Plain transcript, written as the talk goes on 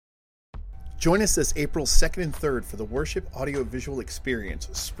Join us this April 2nd and 3rd for the Worship Audio-Visual Experience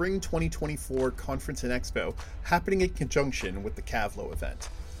Spring 2024 Conference and Expo, happening in conjunction with the Cavlo event.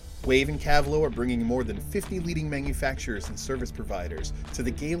 Wave and Cavlo are bringing more than 50 leading manufacturers and service providers to the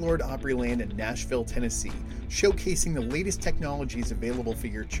Gaylord Opryland in Nashville, Tennessee, showcasing the latest technologies available for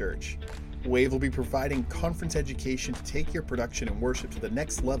your church. Wave will be providing conference education to take your production and worship to the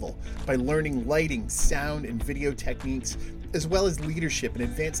next level by learning lighting, sound, and video techniques, as well as leadership and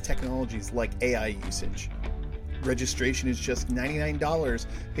advanced technologies like AI usage. Registration is just $99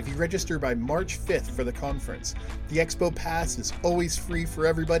 if you register by March 5th for the conference. The Expo Pass is always free for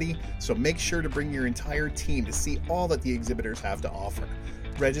everybody, so make sure to bring your entire team to see all that the exhibitors have to offer.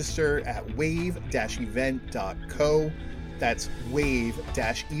 Register at wave-event.co. That's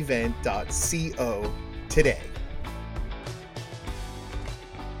wave-event.co today.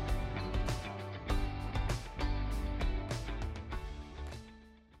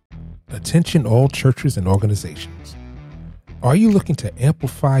 Attention all churches and organizations. Are you looking to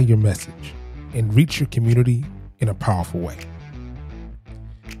amplify your message and reach your community in a powerful way?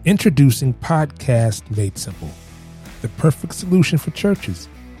 Introducing Podcast Made Simple, the perfect solution for churches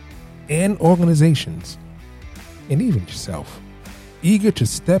and organizations, and even yourself, eager to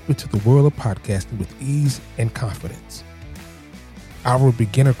step into the world of podcasting with ease and confidence. Our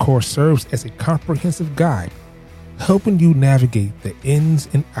beginner course serves as a comprehensive guide, helping you navigate the ins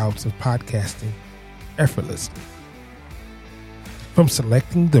and outs of podcasting effortlessly. From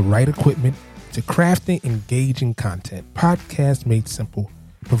selecting the right equipment to crafting engaging content, Podcast Made Simple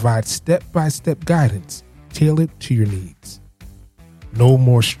provides step-by-step guidance tailored to your needs. No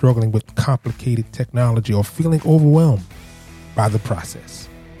more struggling with complicated technology or feeling overwhelmed by the process.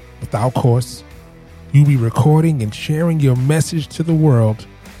 With our course, you'll be recording and sharing your message to the world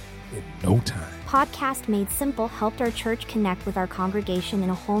in no time. Podcast Made Simple helped our church connect with our congregation in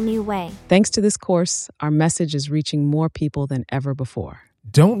a whole new way. Thanks to this course, our message is reaching more people than ever before.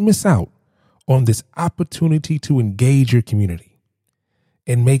 Don't miss out on this opportunity to engage your community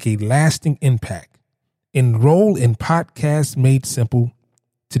and make a lasting impact. Enroll in Podcast Made Simple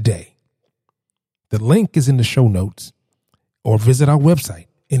today. The link is in the show notes, or visit our website,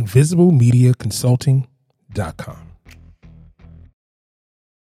 invisiblemediaconsulting.com.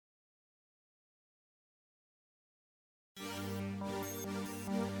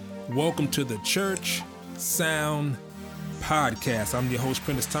 Welcome to the Church Sound Podcast. I'm your host,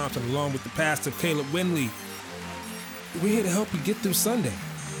 Prentice Thompson, along with the pastor, Caleb Winley. We're here to help you get through Sunday.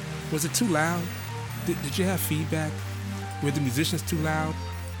 Was it too loud? Did you have feedback? Were the musicians too loud?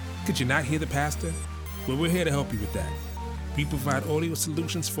 Could you not hear the pastor? Well, we're here to help you with that. We provide audio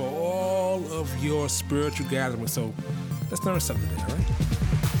solutions for all of your spiritual gatherings. So let's learn something today, all right?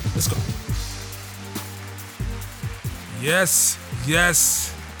 Let's go. Yes.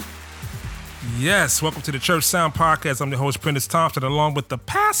 Welcome to the Church Sound Podcast. I'm the host, Prentice Thompson, along with the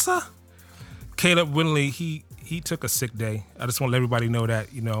pastor, Caleb Winley. He took a sick day. I just want to let everybody know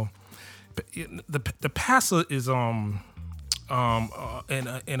that, you know. The pastor is in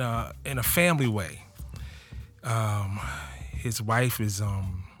a family way. His wife is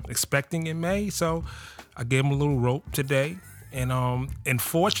expecting in May, so I gave him a little rope today. And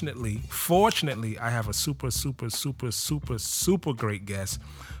fortunately, I have a super great guest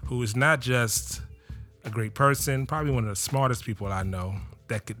who is not just a great person, probably one of the smartest people I know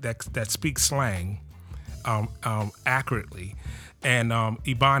that speaks slang accurately, and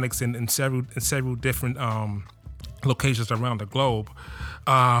Ebonics in several different locations around the globe.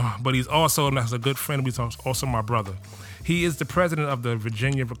 But he's also, and as a good friend, he's also my brother. He is the president of the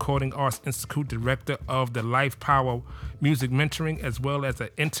Virginia Recording Arts Institute, director of the Life Power Music Mentoring, as well as an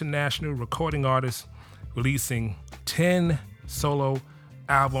international recording artist, releasing 10 solo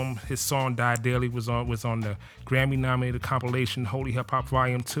albums. His song "Die Daily" was on the Grammy-nominated compilation Holy Hip Hop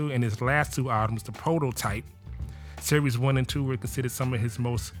Volume 2, and his last two albums, The Prototype, Series 1 and 2, were considered some of his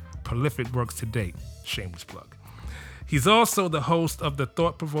most prolific works to date. Shameless plug. He's also the host of the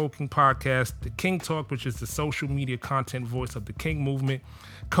thought-provoking podcast, The King Talk, which is the social media content voice of the King Movement,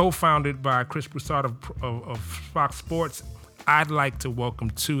 co-founded by Chris Broussard of Fox Sports. I'd like to welcome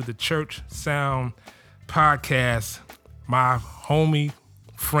to the Church Sound Podcast my homie,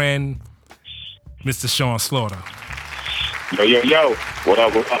 friend, Mr. Sean Slaughter. Yo. What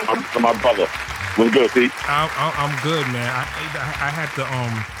up? I'm my brother. What's good, Pete? I'm good, man. I had to,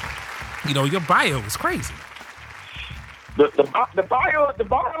 your bio is crazy. The bio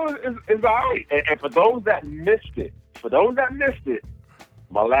is all right. And for those that missed it,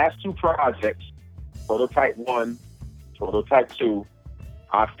 my last two projects, Prototype 1, Prototype 2,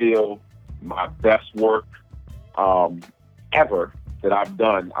 I feel my best work ever that I've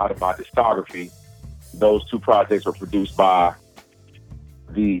done out of my discography, those 2 projects are produced by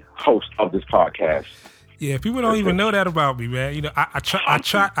the host of this podcast. Yeah, people don't even know that about me, man. You know, I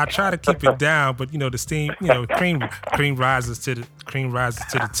try to keep it down, but you know, the steam, you know, cream rises to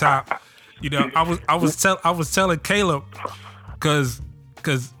the top. You know, I was telling Caleb, cause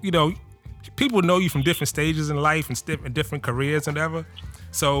you know, people know you from different stages in life and different careers and whatever.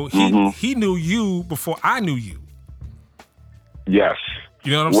 So he knew you before I knew you. Yes.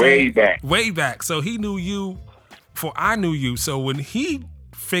 You know what I'm saying? Way back. So he knew you before I knew you. So when he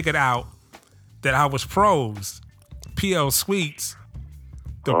figured out that I was Pros, PL Sweets,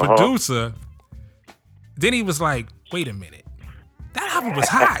 the producer, then he was like, wait a minute, that album was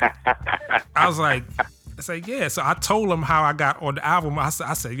hot. I said, yeah. So I told him how I got on the album. I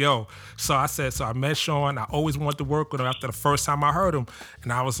said, yo. So I met Sean. I always wanted to work with him after the first time I heard him.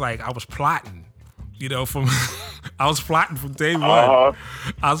 And I was like, I was plotting, you know, I was plotting from day one.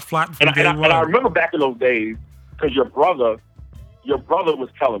 I was plotting from day one. And I remember back in those days, because your brother was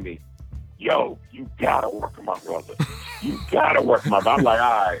telling me, yo, you gotta work with my brother. You gotta work with my brother. I'm like,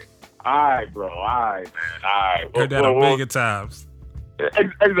 all right, bro, all right, man, all right. Heard that a million times.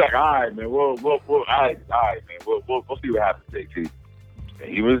 Exactly, all right, man. All right, man. We'll see what happens, JT.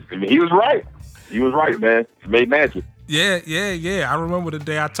 And he was right. He was right, man. He made magic. Yeah. I remember the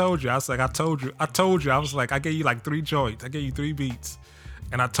day I told you. I was like, I told you. I was like, I gave you like 3 joints. I gave you 3 beats.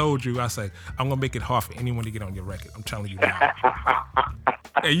 And I told you, I said, I'm going to make it hard for anyone to get on your record. I'm telling you now.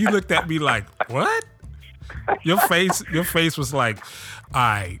 And you looked at me like, what? Your face was like,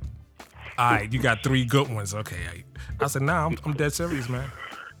 all right, you got 3 good ones. Okay. I said, nah, I'm dead serious, man.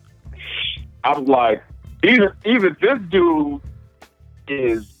 I was like, either this dude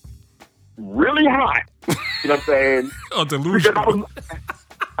is really hot, you know what I'm saying? Oh, delusional.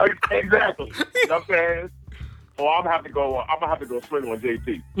 Exactly. You know what I'm saying? Or I'm gonna have to go swing on JT.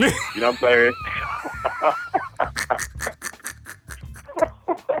 You know what I'm saying?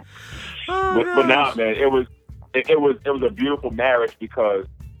 But nah, man, it was a beautiful marriage because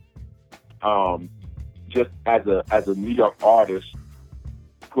just as a New York artist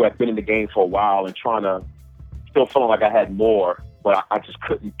who had been in the game for a while and still feeling like I had more, but I just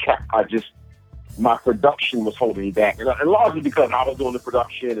couldn't my production was holding me back. And largely because I was doing the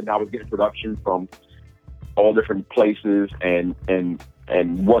production and I was getting production from all different places and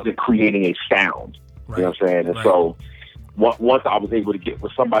wasn't creating a sound. Right. You know what I'm saying? And so once I was able to get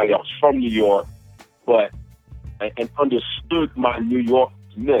with somebody else from New York, and understood my New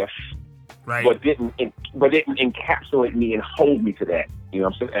Yorkness, right, but didn't encapsulate me and hold me to that. You know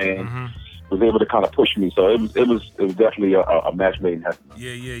what I'm saying? Mm-hmm. Was able to kind of push me. So it was definitely a match made in heaven.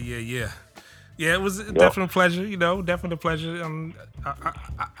 Yeah. Yeah, it was a definite pleasure. You know, definite pleasure. I'm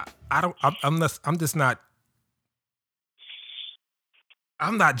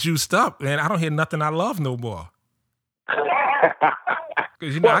not juiced up, man. I don't hear nothing I love no more.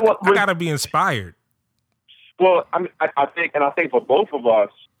 Because I gotta be inspired. Well, I think for both of us,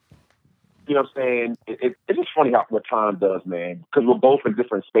 you know what I'm saying, it's just funny what time does, man. Because we're both in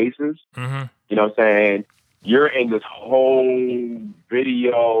different spaces. Mm-hmm. You know what I'm saying? You're in this whole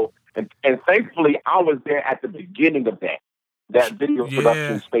video, and thankfully I was there at the beginning of that video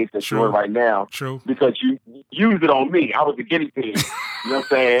production space that you're in right now. True. Because you used it on me. I was the guinea pig. You know what I'm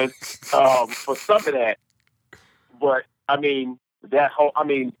saying? For some of that. But I mean, the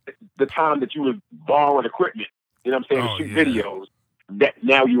time that you was borrowing equipment, you know what I'm saying, to shoot videos, that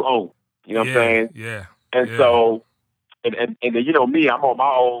now you own. You know what I'm saying? Yeah. And so, and then, you know me, I'm on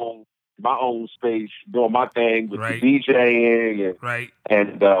my own space, doing my thing with the DJing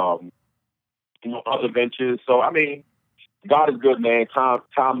and you know, other ventures. So I mean, God is good, man.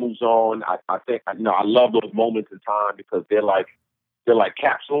 Time moves on. I think, you know, I love those moments in time because they're like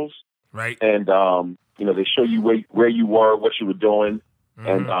capsules, right? And you know, they show you where you were, what you were doing,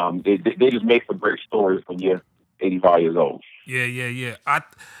 and they just make for great stories when you're 85 years old. Yeah.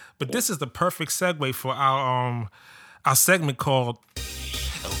 But this is the perfect segue for our segment called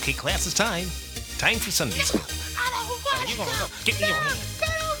 "Okay, class, it's time. Time for Sunday school." You gonna go? Get me your hand.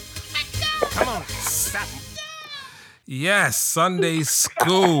 Come on, stop. Yes, Sunday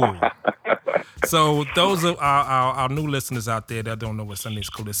school. So those are our new listeners out there that don't know what Sunday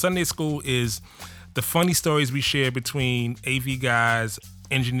school is. Sunday school is the funny stories we share between AV guys,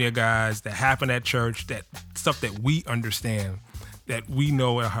 engineer guys that happen at church, that stuff that we understand, that we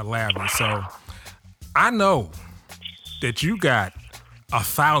know are hilarious. So I know that you got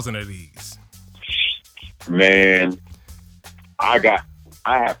 1,000 of these. Man, I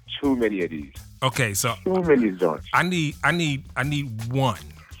have too many of these. Okay, so too many joints. I need one.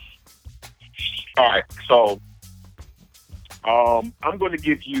 All right, so I'm gonna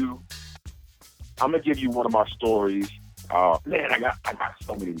give you one of my stories. Man, I got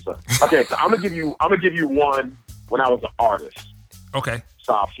so many. Okay, so I'm gonna give you one when I was an artist. Okay.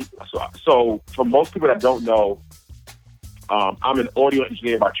 So for most people that don't know, I'm an audio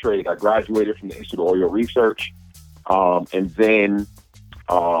engineer by trade. I graduated from the Institute of Audio Research, and then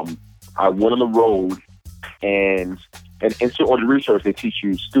I went on the road. And Institute of Audio Research, they teach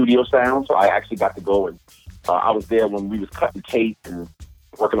you studio sound. So I actually got to go and I was there when we was cutting tape and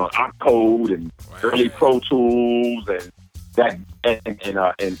working on Opcode and early Pro Tools and that and you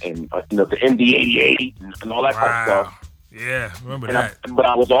know the MD88 and all that kind of stuff. Yeah, remember that. But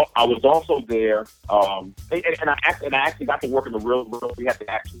I was also there, and I actually got to work in the real world. We had to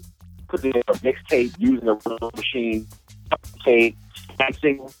actually put together a mixtape using a real machine, tape,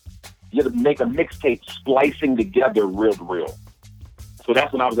 splicing. You had to make a mixtape splicing together reel to reel. So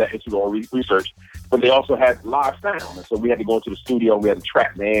that's when I was at Institute of Research. But they also had live sound, and so we had to go into the studio. We had to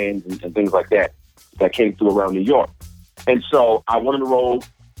track bands and things like that came through around New York. And so I went on the road.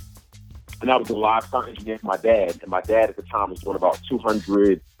 And I was a live sound engineer for my dad. And my dad at the time was doing about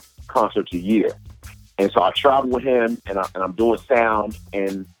 200 concerts a year. And so I traveled with him, and I'm doing sound.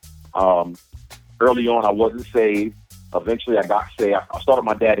 And early on, I wasn't saved. Eventually, I got saved. I started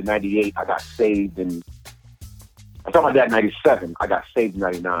my dad in 98. I got saved I started my dad in 97. I got saved in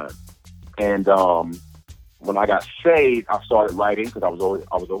 99. And when I got saved, I started writing because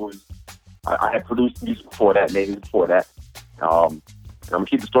I had produced music before that, maybe before that. I'm going to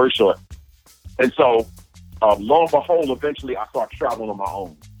keep the story short. And so, lo and behold, eventually I started traveling on my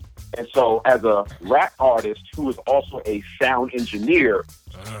own. And so, as a rap artist who is also a sound engineer,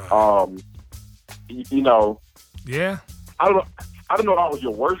 you know, yeah, I don't know if that was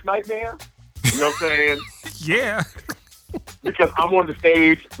your worst nightmare. You know what I'm saying? Yeah. Because I'm on the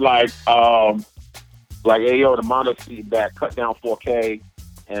stage like, hey yo, the mono feedback, cut down 4K,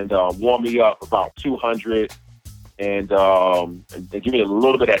 and warm me up about 200, and give me a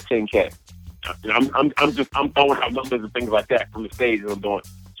little bit of that 10K. I'm throwing out numbers and things like that from the stage that I'm doing.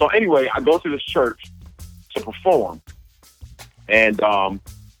 So anyway, I go to this church to perform, and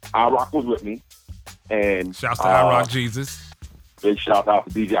iRock was with me. And shouts to iRock Jesus. Big shout out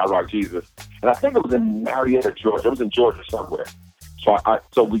to DJ iRock Jesus. And I think it was in Marietta, Georgia. It was in Georgia somewhere.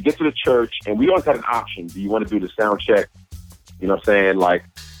 So we get to the church, and we always had an option. Do you want to do the sound check? You know what I'm saying? Like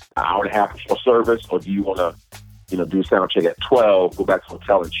an hour and a half before service, or do you want to, do sound check at 12, go back to the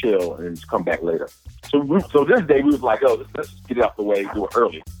hotel and chill, and then just come back later. So this day we was like, let's just get it out the way, do it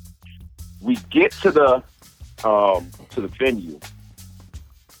early. We get to the venue,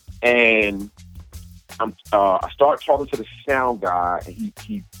 and I start talking to the sound guy, and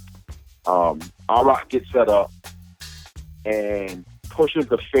he iRock gets set up and pushes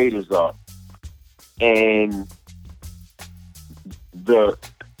the faders up, and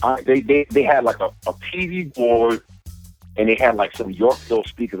they had like a PV board, and they had like some Yorkville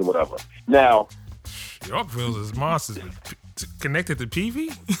speakers or whatever. Now, Yorkville is monsters connected to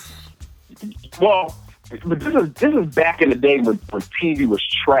PV. Well, but this is back in the day when PV was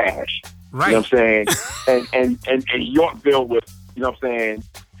trash. Right. You know what I'm saying? and Yorkville was, you know what I'm saying?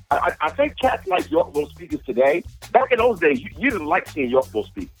 I think cats like Yorkville speakers today. Back in those days, you didn't like seeing Yorkville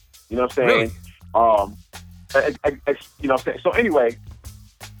speak. You know what I'm saying? Really? You know what I'm saying? So anyway,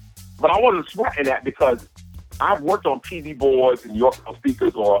 but I wasn't sweating that because I've worked on PV boards and Yorkville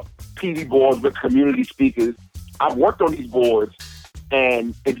speakers, or PV boards with community speakers. I've worked on these boards,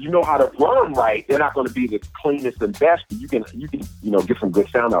 and if you know how to run them right, they're not going to be the cleanest and best, but you can get some good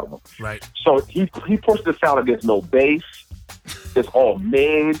sound out of them. Right. So he pushed the sound. There's no bass. It's all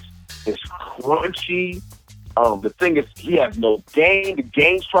mids. It's crunchy. The thing is, he has no gain. The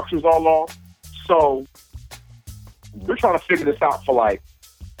gain structure's all off. So we're trying to figure this out for like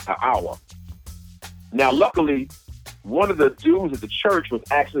an hour. Now, luckily, one of the dudes at the church was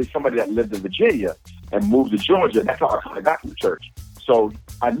actually somebody that lived in Virginia and moved to Georgia. That's how I kind of got to the church. So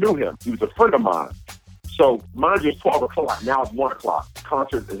I knew him. He was a friend of mine. So mind you, it's 12 o'clock. Now it's 1 o'clock.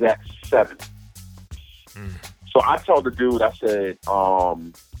 Concert is at 7. So I told the dude, I said,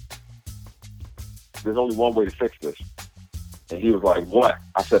 there's only one way to fix this. And he was like, what?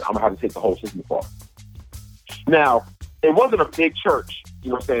 I said, I'm going to have to take the whole system apart. Now, it wasn't a big church. You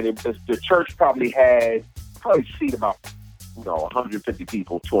know what I'm saying? The church probably seat about, 150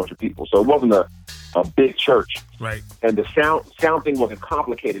 people, 200 people. So it wasn't a big church. Right. And the sound thing wasn't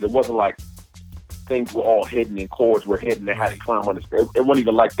complicated. It wasn't like things were all hidden and chords were hidden. They had to climb on the stage. It wasn't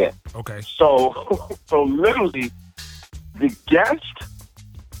even like that. Okay. So literally, the guest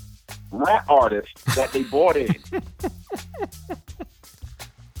rap artist that they brought in,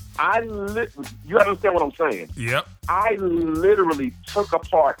 You understand what I'm saying? Yep. I literally took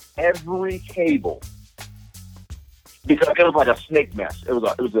apart every cable because it was like a snake mess. It was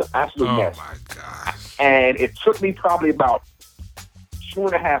an absolute mess. Oh my gosh. And it took me probably about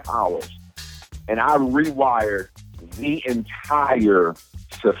 2.5 hours, and I rewired the entire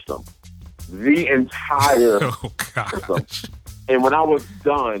system. The entire system. And when I was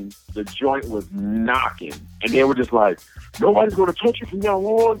done, the joint was knocking. And they were just like, nobody's going to touch you from now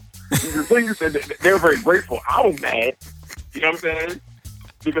on. And they were very grateful. I was mad. You know what I'm saying?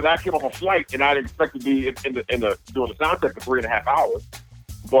 Because I came off a flight and I didn't expect to be in the doing the sound check for 3.5 hours.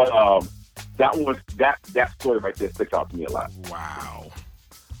 But that story right there sticks out to me a lot. Wow.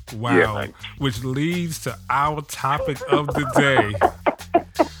 Yeah, Which leads to our topic of the day.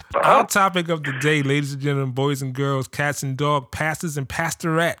 Our topic of the day, ladies and gentlemen, boys and girls, cats and dogs, pastors and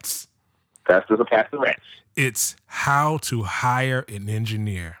pastorettes. Pastors and pastorettes. It's how to hire an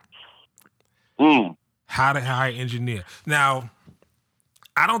engineer. How to hire an engineer. Now,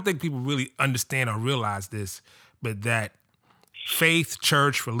 I don't think people really understand or realize this, but that faith,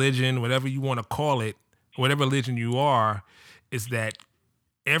 church, religion, whatever you want to call it, whatever religion you are, is that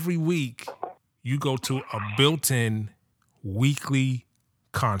every week you go to a built-in weekly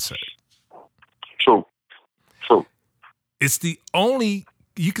concert. True. It's the only,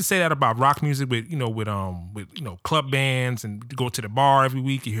 you can say that about rock music with club bands, and you go to the bar every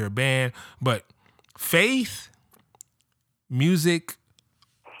week, you hear a band, but faith, music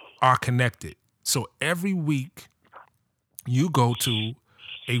are connected. So every week you go to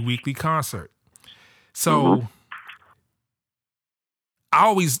a weekly concert. So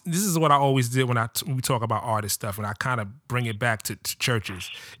this is what I always did when we talk about artist stuff, and I kind of bring it back to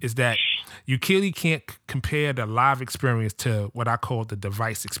churches, is that you clearly can't compare the live experience to what I call the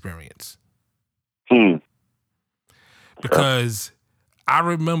device experience. Because I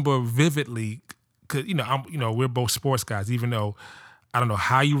remember vividly, because we're both sports guys, even though I don't know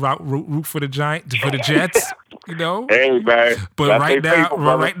how you root for the Jets, Hey man, but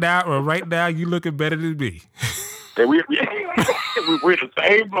right now, you looking better than me. And we're in the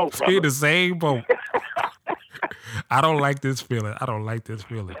same boat, brother. We're in the same boat. I don't like this feeling.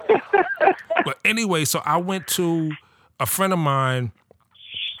 But anyway, so I went to a friend of mine.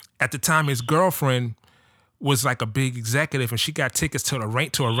 At the time, his girlfriend was like a big executive, and she got tickets to a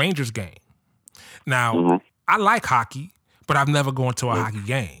Rangers game. Now, I like hockey, but I've never gone to a hockey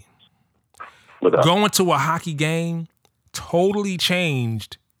game. Going to a hockey game totally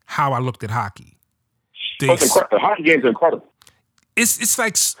changed how I looked at hockey. The hockey games are incredible. It's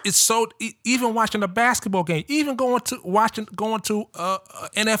like, it's so, even watching a basketball game, even going to a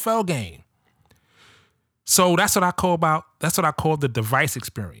NFL game. So that's what I call the device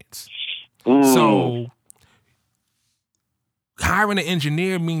experience. So hiring an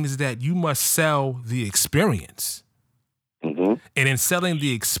engineer means that you must sell the experience. And in selling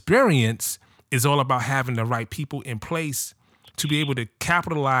the experience is all about having the right people in place to be able to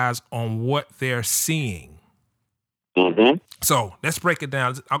capitalize on what they're seeing. So let's break it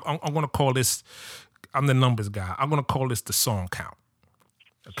down. I'm going to call this, I'm the numbers guy, I'm going to call this the song count.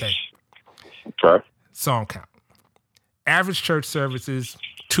 Okay. Song count. Average church services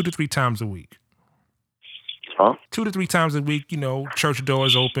 2 to 3 times a week. 2 to 3 times a week, church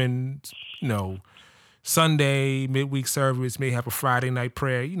doors open, Sunday, midweek service, may have a Friday night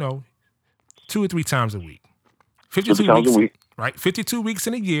prayer, 2 or 3 times a week. 52 weeks, right? 52 weeks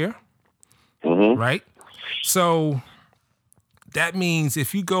in a year, right? So that means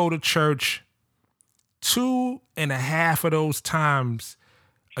if you go to church 2.5 of those times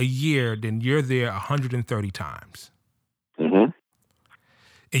a year, then you're there 130 times.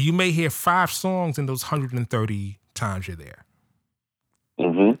 And you may hear 5 songs in those 130 times you're there.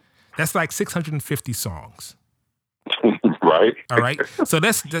 That's like 650 songs. Right. All right. So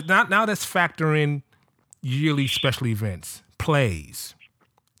let's factor in yearly special events, plays,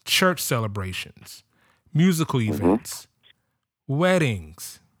 church celebrations, musical events,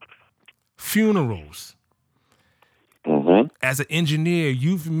 weddings, funerals. As an engineer,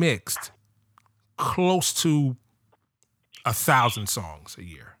 you've mixed close to 1,000 songs a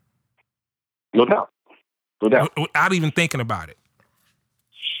year. No doubt. Without even thinking about it.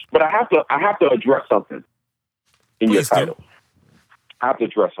 But I have to address something in your title. I have to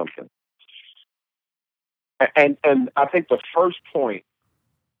address something. And I think the first point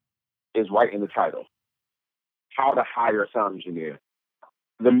is right in the title. How to hire a sound engineer.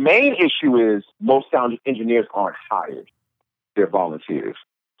 The main issue is most sound engineers aren't hired. They're volunteers.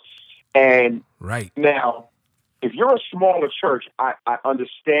 And now, if you're a smaller church, I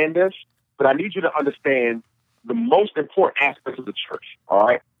understand this, but I need you to understand the most important aspects of the church, all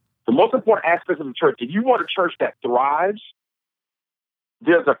right? The most important aspect of the church, if you want a church that thrives,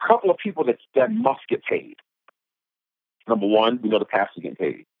 there's a couple of people that must get paid. Number one, we know the pastor getting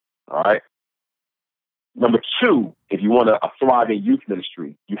paid. All right. Number two, if you want a thriving youth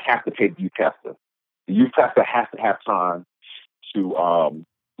ministry, you have to pay the youth pastor. The youth pastor has to have time to,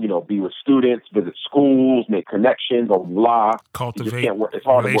 be with students, visit schools, make connections, or blah. Cultivate it's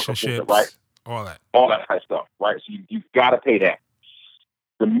hard relationships, to work, right? All that kind of stuff, right? So you've got to pay that.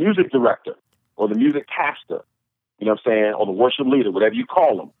 The music director or the music pastor, you know what I'm saying, or the worship leader, whatever you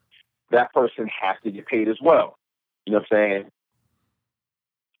call them, that person has to get paid as well. You know what I'm saying?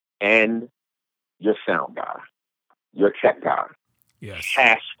 And your sound guy, your tech guy,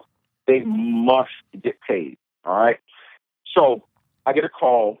 they must get paid. All right. So I get a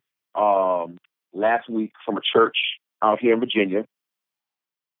call last week from a church out here in Virginia,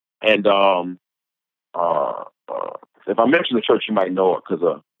 and if I mention the church, you might know it because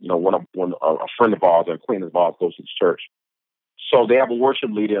a friend of ours, a acquaintance of ours, goes to this church. So they have a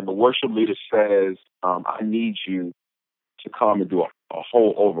worship leader, and the worship leader says, "I need you to come and do a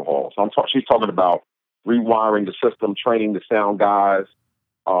whole overhaul." So she's talking about rewiring the system, training the sound guys,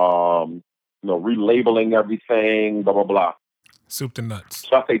 relabeling everything, blah blah blah. Soup to nuts.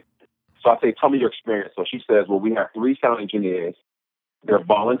 So I say, tell me your experience. So she says, well, we have 3 sound engineers. They're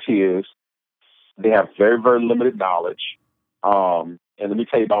volunteers. They have very, very limited knowledge. And let me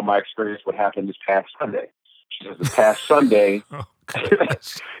tell you about my experience, what happened this past Sunday. She says, this past Sunday,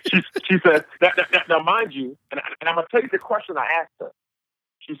 she said, now mind you, and I'm going to tell you the question I asked her.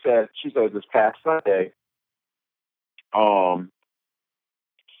 She said, this past Sunday,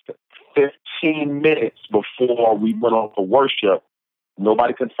 15 minutes before we went on for worship,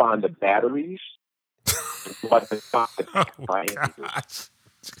 nobody could find the batteries. Nobody could find the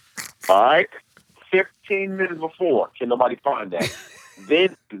all right? 15 minutes before, can nobody find that?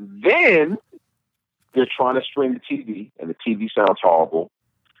 Then they're trying to stream the TV, and the TV sounds horrible.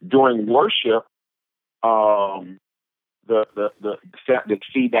 During worship, the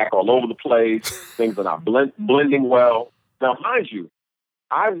feedback all over the place. Things are not blending well. Now, mind you,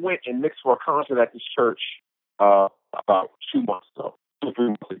 I went and mixed for a concert at this church about 2 months ago, 2 or 3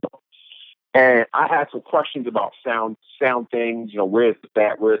 months ago. And I had some questions about sound things, where is this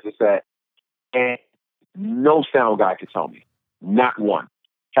at, where is this at? And no sound guy could tell me. Not one.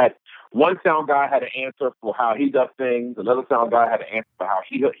 One sound guy had an answer for how he does things. Another sound guy had an answer for how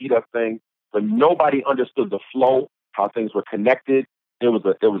he does things. But nobody understood the flow, how things were connected. It was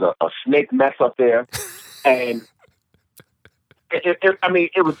a snake mess up there. And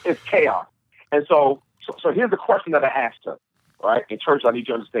it's chaos. And so here's the question that I asked her, right? In church, I need you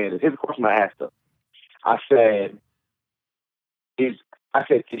to understand it. Here's the question I asked her. I said, is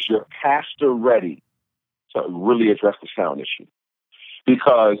your pastor ready to really address the sound issue?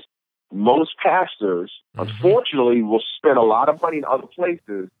 Because most pastors, unfortunately, will spend a lot of money in other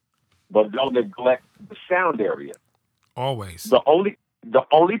places, but they'll neglect the sound area. Always. The only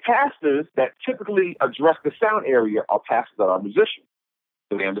pastors that typically address the sound area are pastors that are musicians.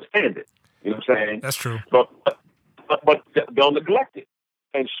 So they understand it. You know what I'm saying? That's true. But they'll neglect it.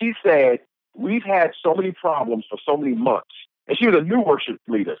 And she said, we've had so many problems for so many months. And she was a new worship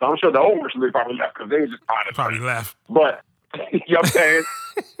leader. So I'm sure the old worship leader probably left because they were just probably left. But, you know what I'm saying?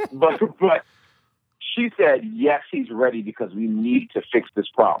 but she said, yes, he's ready because we need to fix this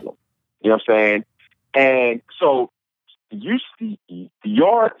problem. You know what I'm saying? And so the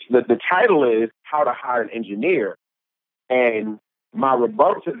title is How to Hire an Engineer. And my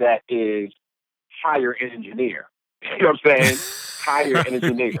rebuttal to that is hire an engineer. You know what I'm saying? Hire an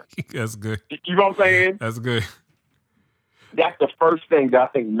engineer. That's good. You know what I'm saying? That's good. That's the first thing that I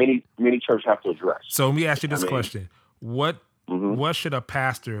think many churches have to address. So let me ask you this question. What should a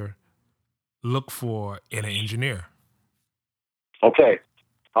pastor look for in an engineer? Okay.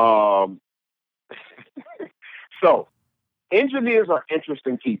 So engineers are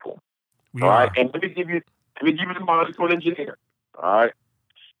interesting people. All right. And let me give you the mind for an engineer. All right.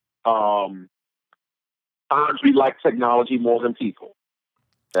 Sometimes we like technology more than people.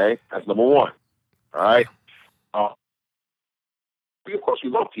 Okay. That's number one. All right. Of course, we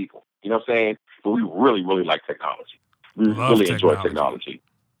love people. You know what I'm saying? But we really, really like technology. We really enjoy technology.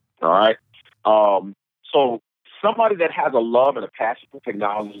 All right. So somebody that has a love and a passion for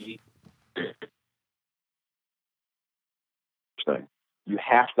technology, you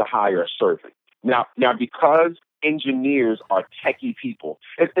have to hire a servant. Now, because engineers are techie people,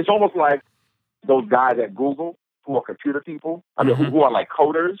 it's almost like those guys at Google who are computer people. I mean, who are like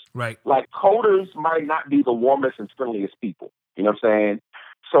coders. Right. Like coders might not be the warmest and friendliest people. You know what I'm saying?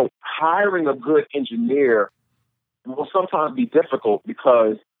 So hiring a good engineer will sometimes be difficult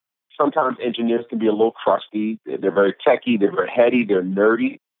because sometimes engineers can be a little crusty. They're very techy. They're very heady. They're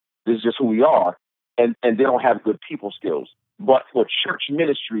nerdy. This is just who we are. And they don't have good people skills. But for church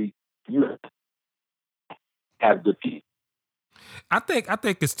ministry, you have good people. I think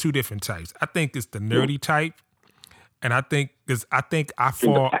it's two different types. I think it's the nerdy type, and I think I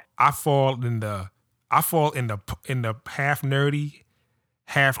fall in the half nerdy,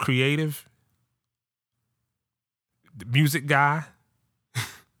 half creative, the music guy.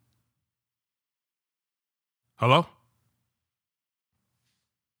 Hello?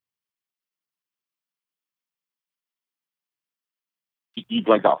 You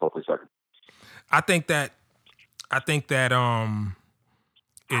blanked out for a second. I think that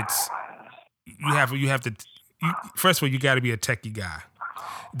it's you have to first of all, you got to be a techie guy.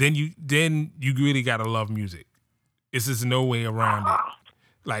 Then you really got to love music. It's just no way around it.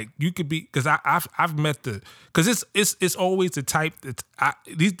 Like you could be, because I've met because it's always the type that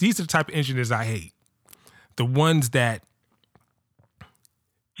these are the type of engineers I hate. The ones that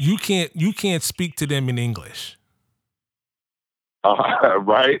you can't speak to them in English.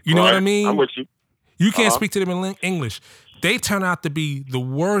 Right. You know what I mean? I'm with you. You can't speak to them in English. They turn out to be the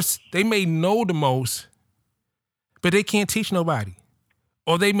worst. They may know the most, but they can't teach nobody.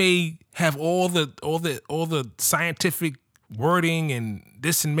 Or they may have all the scientific wording and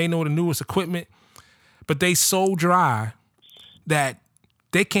this, and may know the newest equipment, but they so dry that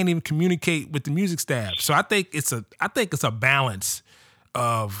they can't even communicate with the music staff. So I think it's a balance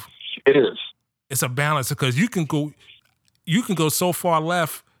of. It is. It's a balance because you can go so far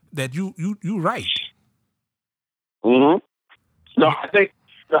left that you right. Mm-hmm. No, I think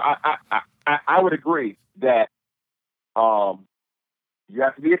I would agree that you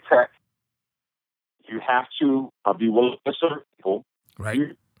have to be a tech. You have to be willing to serve people. Right.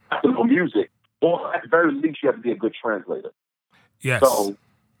 You have to know music. Or at the very least, you have to be a good translator. Yes. So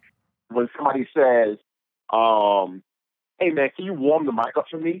when somebody says, hey, man, can you warm the mic up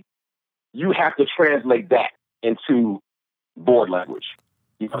for me? You have to translate that into board language.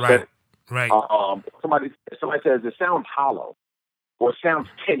 You know what I'm saying? Right. Somebody says it sounds hollow, or it sounds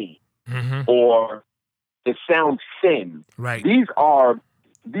tinny, mm-hmm. or it sounds thin. Right. These are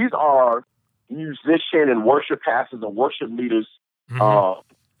musician and worship pastors and worship leaders'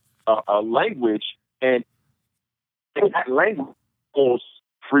 language, and in that language goes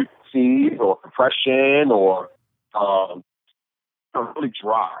frequency or compression or really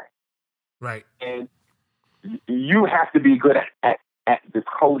dry. Right. And you have to be good at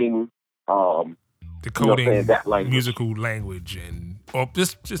decoding that language. Musical language, or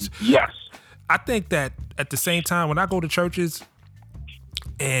just yes. I think that at the same time, when I go to churches,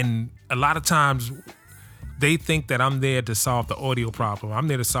 and a lot of times they think that I'm there to solve the audio problem. I'm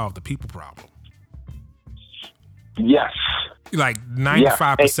there to solve the people problem. Yes. Like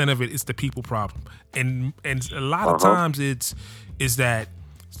 95% of it is the people problem, and a lot of times it's that.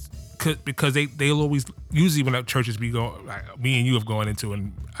 Because they'll always, usually when churches we go, like me and you have gone into,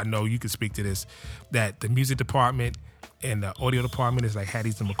 and I know you can speak to this, that the music department and the audio department is like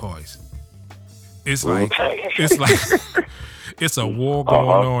Hattie's and McCoy's. It's like it's a war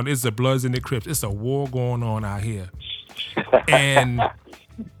going on. It's the Bloods and the Crips. It's a war going on out here. And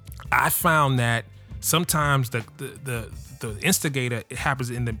I found that sometimes the instigator, it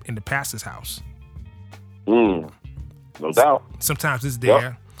happens in the pastor's house. No doubt. Sometimes it's there.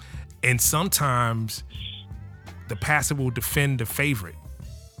 Yep. And sometimes the pastor will defend the favorite.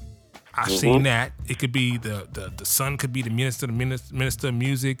 I've seen that. It could be the son could be the minister of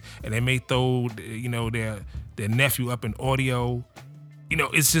music, and they may throw their nephew up in audio.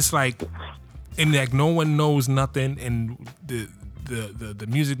 It's just like, and like no one knows nothing, and the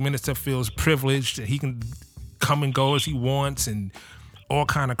music minister feels privileged, and he can come and go as he wants, and all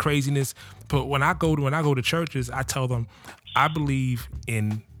kind of craziness. But when I go to churches, I tell them, I believe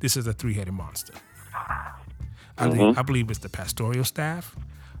in this is a three-headed monster. I believe it's the pastoral staff.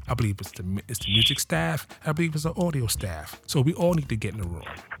 I believe it's the music staff. I believe it's the audio staff. So we all need to get in the room,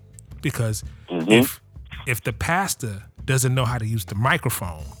 because if the pastor doesn't know how to use the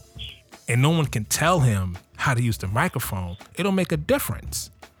microphone, and no one can tell him how to use the microphone, it'll make a difference,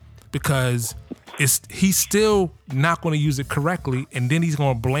 because he's still not going to use it correctly, and then he's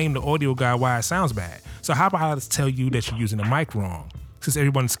going to blame the audio guy why it sounds bad. So how about I just tell you that you're using the mic wrong, since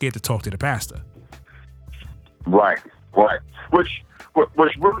everyone's scared to talk to the pastor? Right. Which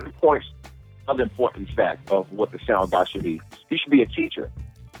really points another important fact of what the sound guy should be. He should be a teacher,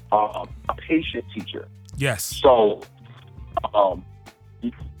 a patient teacher. Yes. So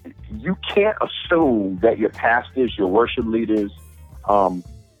you can't assume that your pastors, your worship leaders,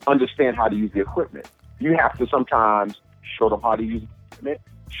 understand how to use the equipment. You have to sometimes show them how to use the equipment,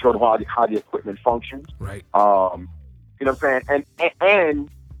 showed how the equipment functions. Right. You know what I'm saying? And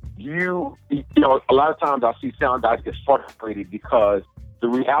you know, a lot of times I see sound guys get frustrated because the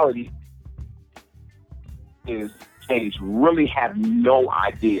reality is they really have no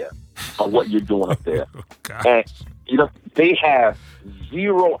idea of what you're doing up there. Oh, and, you know, they have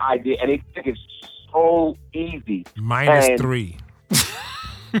zero idea, and they think it's so easy. -3.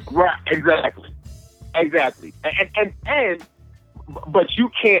 Right, exactly. And but you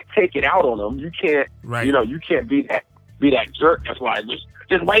can't take it out on them. You can't, Right. you know, you can't be that jerk. That's why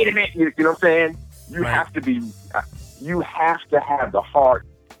just wait a minute. You know what I'm saying? You Right. have to be. You have to have the heart.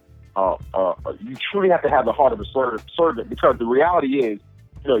 You truly have to have the heart of a servant, because the reality is,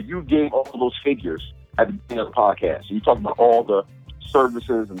 you know, you gave all those figures at the beginning of the podcast. You talked about all the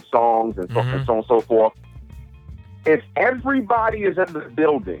services and songs and so on and so forth. If everybody is in the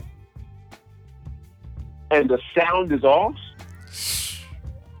building and the sound is off,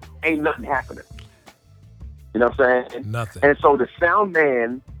 ain't nothing happening. You know what I'm saying? Nothing. And so the sound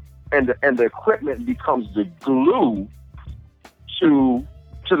man and the equipment becomes the glue to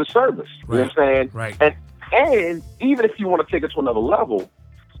the service. You know what I'm saying? Right. And even if you want to take it to another level,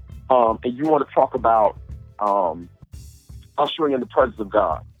 and you want to talk about ushering in the presence of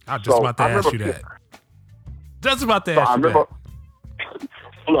God. I was just about to ask you that. Just about to ask you that.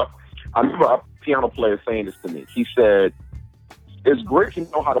 Look, I remember a piano player saying this to me. He said, it's great to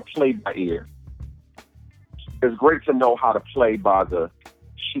know how to play by ear. It's great to know how to play by the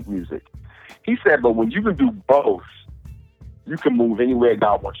sheet music. He said, but when you can do both, you can move anywhere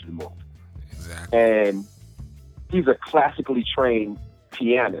God wants you to move. Exactly. And he's a classically trained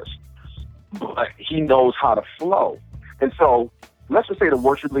pianist, but he knows how to flow. And so let's just say the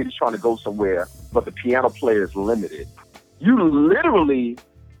worship leader's trying to go somewhere, but the piano player is limited. You literally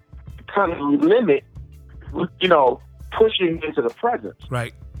kind of limit, you know, pushing into the presence.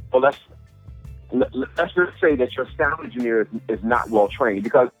 Right. Well, let's just say that your sound engineer is not well trained,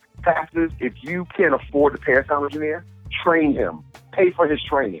 because pastors, if you can't afford to pay a sound engineer, train him. Pay for his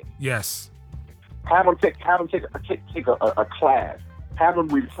training. Yes. Have him take a class. Have him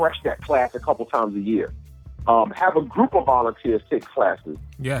refresh that class a couple times a year. Have a group of volunteers take classes.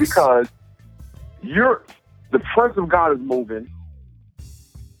 Yes. Because the presence of God is moving.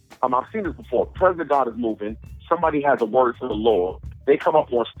 I've seen this before. The presence of God is moving. Somebody has a word for the Lord. They come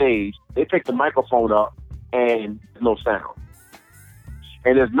up on stage. They pick the microphone up, and there's no sound.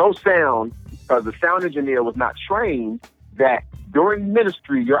 And there's no sound because the sound engineer was not trained that during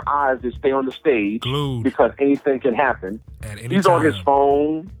ministry, your eyes just stay on the stage. Glued. Because anything can happen. At any He's time. on his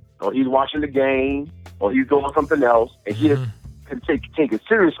phone, or he's watching the game, or he's doing something else, and he just can take it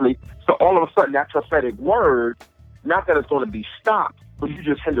seriously. So all of a sudden, that prophetic word, not that it's going to be stopped, but you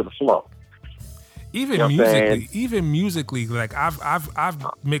just hinder the flow. Even You know what I'm musically, like I've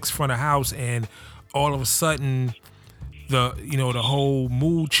mixed front of house, and all of a sudden, the whole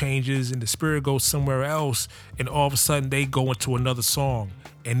mood changes and the spirit goes somewhere else, and all of a sudden they go into another song,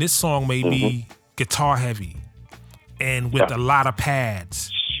 and this song may be guitar heavy, and with a lot of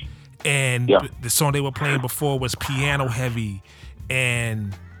pads, and the song they were playing before was piano heavy,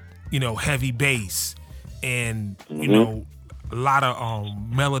 and heavy bass, and a lot of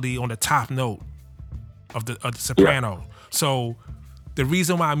melody on the top note of the soprano. So the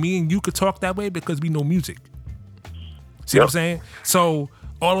reason why me and you could talk that way, because we know music. See what I'm saying? So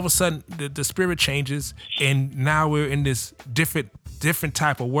all of a sudden the spirit changes, and now we're in this different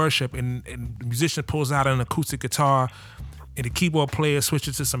type of worship, and the musician pulls out an acoustic guitar, and the keyboard player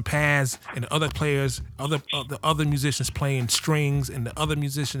switches to some pads, and the other musicians playing strings, and the other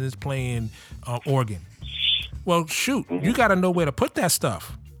musician is playing organ. Well, shoot, you got to know where to put that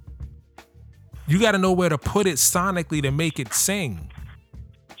stuff. You got to know where to put it sonically to make it sing,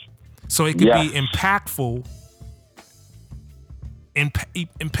 so it can be impactful.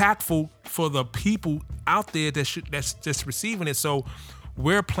 Impactful for the people out there that's just receiving it. So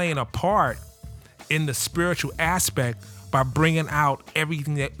we're playing a part in the spiritual aspect by bringing out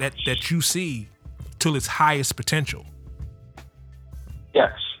everything that you see to its highest potential.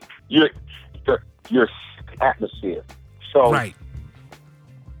 Yes, your atmosphere. So right,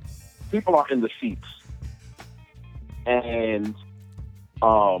 people are in the seats, and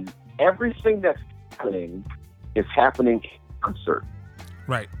everything that's happening is happening in concert.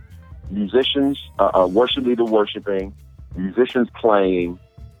 Right. Musicians, worship leader worshiping, musicians playing,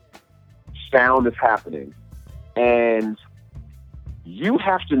 sound is happening, and you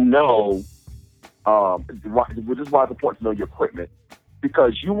have to know. This is why it's important to know your equipment,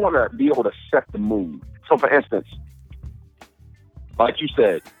 because you want to be able to set the mood. So, for instance, like you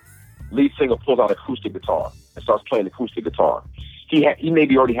said, lead singer pulls out acoustic guitar and starts playing acoustic guitar. he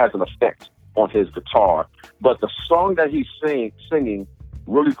maybe already has an effect on his guitar, but the song that he's singing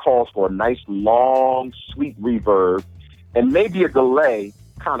really calls for a nice, long, sweet reverb, and maybe a delay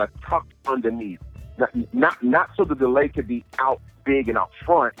kind of tucked underneath. Not so the delay could be out big and out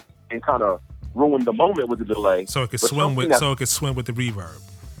front and kind of ruin the moment with the delay. So it could swim with the reverb.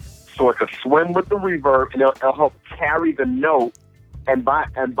 So it could swim with the reverb, and it'll help carry the note. And by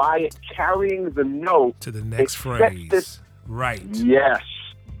it carrying the note to the next phrase, right? Yes,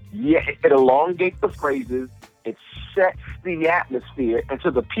 yeah. It elongates the phrases. It sets the atmosphere, and to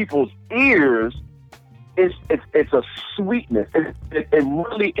the people's ears, it's a sweetness. It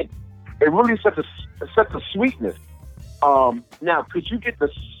really sets a sweetness. Now, could you get the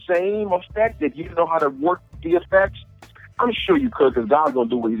same effect if you know how to work the effects? I'm sure you could, because God's gonna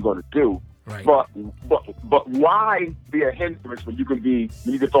do what He's gonna do. Right. But why be a hindrance when you can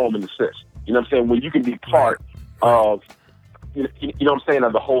throw them in the assist? You know what I'm saying? When you can be part of, you know what I'm saying,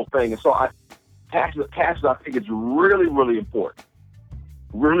 of the whole thing. And so Pastor, I think it's really, really important,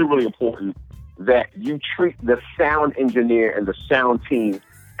 that you treat the sound engineer and the sound team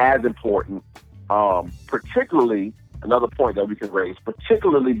as important. Particularly, another point that we can raise,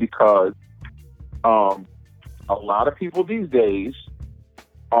 particularly because a lot of people these days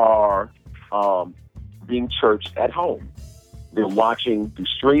are being churched at home. They're watching through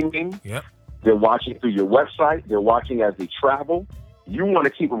streaming. Yep. They're watching through your website. They're watching as they travel. You want to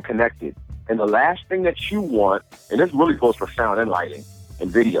keep them connected. And the last thing that you want, and this really goes for sound and lighting and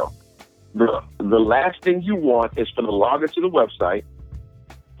video, the last thing you want is for them to log into the website,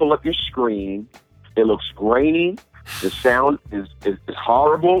 pull up your screen. It looks grainy. The sound is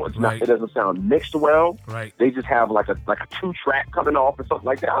horrible. It's not. It doesn't sound mixed well. Right. They just have like a 2-track coming off or something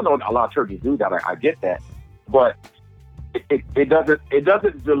like that. I know a lot of churches do that. I get that, but it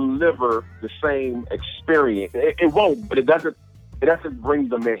doesn't deliver the same experience. It won't, but it doesn't bring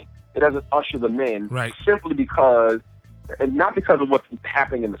them in. It doesn't usher them in. Right. Simply because, and not because of what's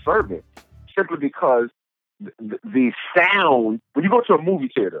happening in the service. Simply because the sound. When you go to a movie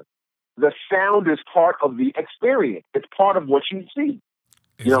theater, the sound is part of the experience. It's part of what you see.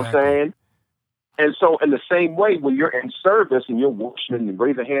 Exactly. You know what I'm saying? And so in the same way, when you're in service and you're worshiping and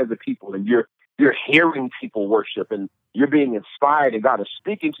raising hands at people and you're hearing people worship and you're being inspired and God is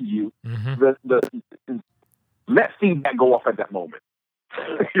speaking to you, let feedback go off at that moment.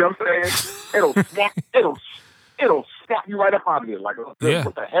 You know what I'm saying? It'll snap you right up out of it. Like, what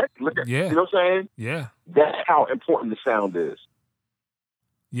the heck? Look at, you know what I'm saying? Yeah. That's how important the sound is.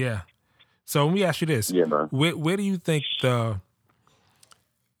 Yeah. So let me ask you this. Yeah, man. Where do you think the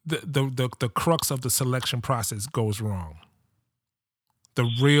crux of the selection process goes wrong? The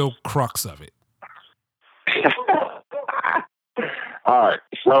real crux of it. All right.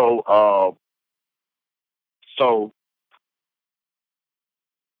 So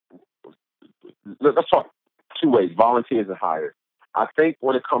let's talk two ways, volunteers and hired. I think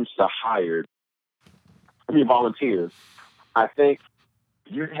when it comes to volunteers, I think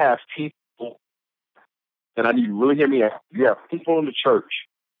you have people, and I need you to really hear me out. You have people in the church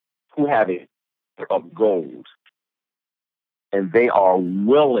who have it of gold, and they are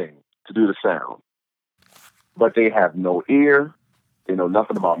willing to do the sound, but they have no ear. They know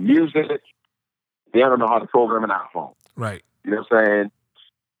nothing about music. They don't know how to program an iPhone. Right. You know what I'm saying?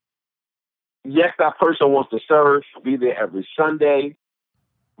 Yes, that person wants to serve, be there every Sunday,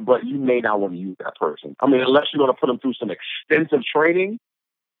 but you may not want to use that person. I mean, unless you're going to put them through some extensive training,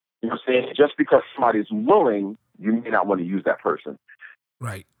 you know what I'm saying? Just because somebody's willing, you may not want to use that person.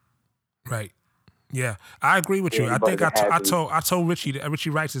 Right. Right. Yeah, I agree with you. I think I told Richie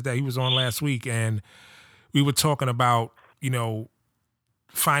Righteous that he was on last week, and we were talking about,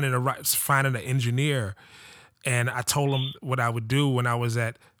 finding an engineer, and I told him what I would do when I was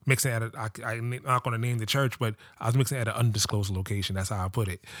mixing at I'm not going to name the church, but I was mixing at an undisclosed location. That's how I put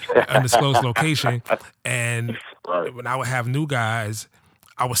it, undisclosed location. And when I would have new guys,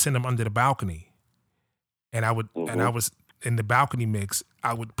 I would send them under the balcony, and I was in the balcony mix.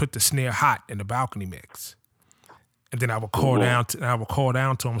 I would put the snare hot in the balcony mix, and then I would call down to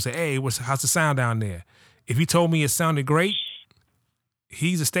him and say, "Hey, how's the sound down there?" If he told me it sounded great,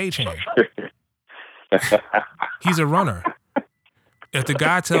 he's a stagehand. He's a runner. If the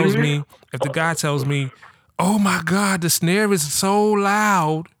guy tells me, "Oh my God, the snare is so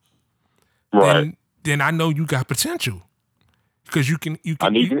loud," then I know you got potential, because you can hear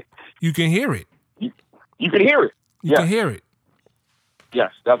it. You can hear it. You can hear it.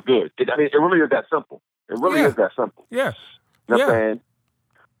 Yes, that's good. It really is that simple. It really is that simple. Yeah. You know what I'm saying?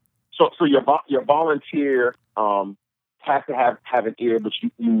 So your volunteer has to have an ear, but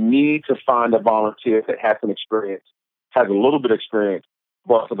you need to find a volunteer that has some experience has a little bit of experience,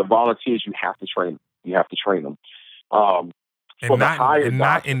 but for the volunteers, you have to train them. You have to train them. And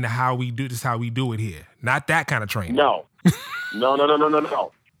not in how we do this, how we do it here. Not that kind of training. No.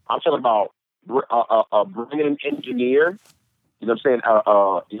 No. I'm talking about bringing an engineer. You know what I'm saying?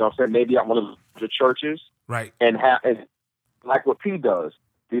 You know what I'm saying? Maybe at one of the churches, right? And like what P does,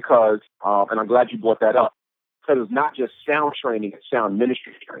 because and I'm glad you brought that up, because it's not just sound training; it's sound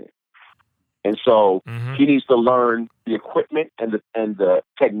ministry training. And so he needs to learn the equipment and the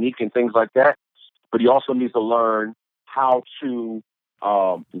technique and things like that. But he also needs to learn how to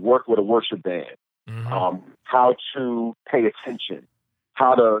work with a worship band, how to pay attention,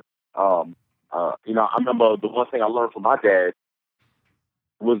 how to, you know, I remember the one thing I learned from my dad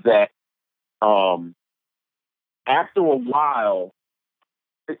was that after a while,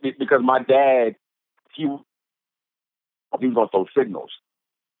 because my dad, he was going to throw signals.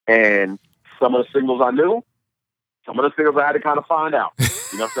 And some of the signals I knew, some of the signals I had to kind of find out.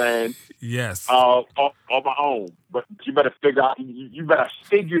 You know what I'm saying? Yes. On my own. But you better figure out, you better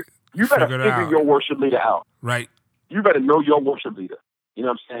figure your worship leader out. Right. You better know your worship leader. You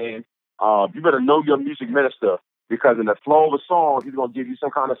know what I'm saying? You better know your music minister, because in the flow of a song, he's going to give you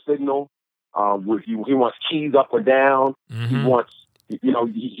some kind of signal. He wants keys up or down. He wants, you know,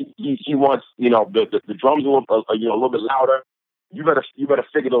 he wants, you know, the drums a little bit louder. You better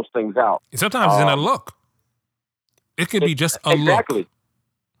figure those things out. Sometimes it's in a look. It could be just a exactly. look.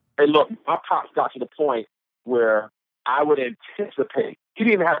 And look, my pops got to the point where I would anticipate. He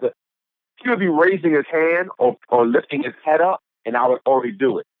didn't have to. He would be raising his hand or lifting his head up, and I would already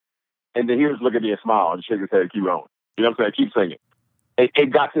do it. And then he would look at me and smile and shake his head and keep going. You know what I'm saying? Keep singing.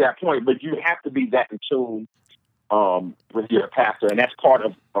 It got to that point, but you have to be that in tune with your pastor, and that's part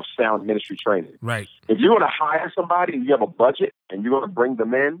of sound ministry training. Right. If you're going to hire somebody and you have a budget and you're going to bring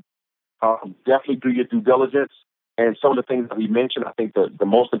them in, definitely do your due diligence. And some of the things that we mentioned, I think the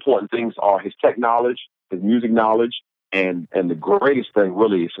most important things are his tech knowledge, his music knowledge, and the greatest thing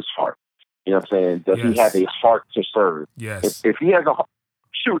really is his heart. You know what I'm saying? Does he have a heart to serve? Yes. If he has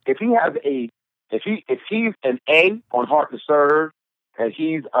if he's an A on heart to serve, and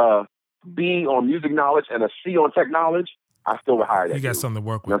he's a B on music knowledge and a C on tech knowledge, I still would hire that. You got something to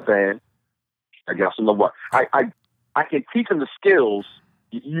work with. You know what I'm saying? I got something to work. I can teach him the skills.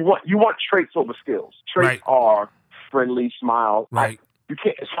 You want traits over skills. Traits are friendly, smile. Right. You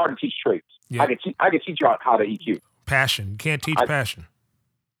can't. It's hard to teach traits. Yeah. I can teach you how to EQ. Passion. You can't teach passion.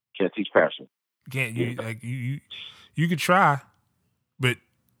 Can't teach passion. You could try, but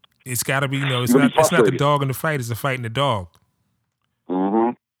it's got to be, it's not the dog in the fight, it's the fight in the dog.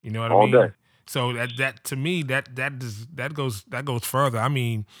 Mm-hmm. You know what All I mean? day. So that to me that goes further. I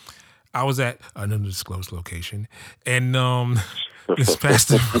mean, I was at an undisclosed location, and this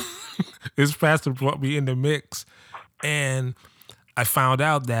pastor brought me in the mix, and I found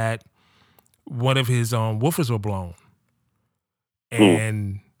out that one of his woofers were blown,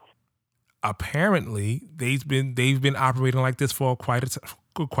 and apparently they've been operating like this for quite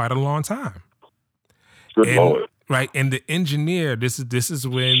a long time. Good Lord. Right, and the engineer, this is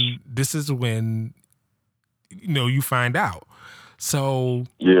when you find out. So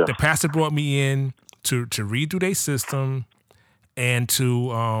the pastor brought me in to read through their system and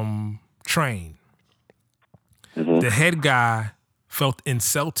to train. Mm-hmm. The head guy felt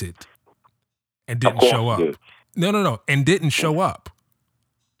insulted and didn't show up. No, and didn't show up.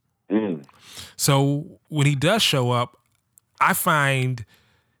 Mm. So when he does show up, I find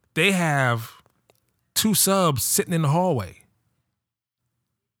they have 2 subs sitting in the hallway.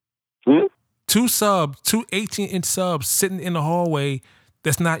 Hmm? 2 18-inch subs sitting in the hallway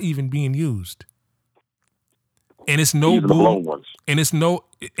that's not even being used. And it's no boom. And it's no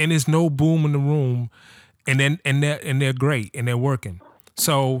boom in the room. And they're great and they're working.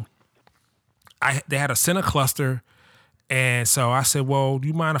 So they had a center cluster, and so I said, well, do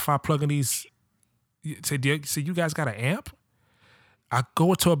you mind if I plug in these? So you guys got an amp? I go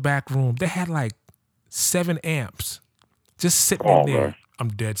into a back room. They had like 7 amps just sitting in there. Man. I'm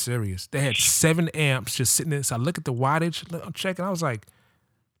dead serious. They had 7 amps just sitting there. So I look at the wattage, I'm checking. I was like,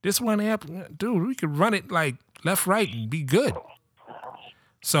 this one amp, dude, we could run it like left, right, and be good.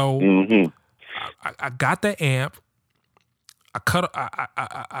 So I got the amp.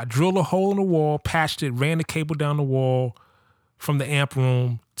 I drilled a hole in the wall, patched it, ran the cable down the wall from the amp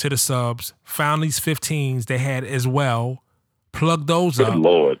room to the subs, found these 15s they had as well, plugged those up. Good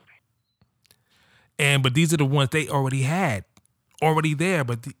Lord. But these are the ones they already had, already there,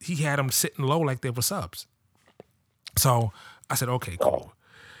 but he had them sitting low like they were subs. So I said, okay, cool.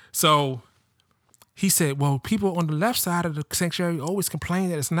 So he said, well, people on the left side of the sanctuary always complain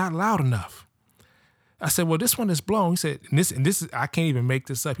that it's not loud enough. I said, well, this one is blown. He said, and this is, I can't even make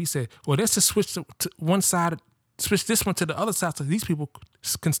this up. He said, well, let's just switch to one side, switch this one to the other side so these people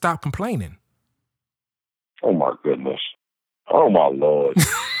can stop complaining. Oh, my goodness. Oh, my Lord.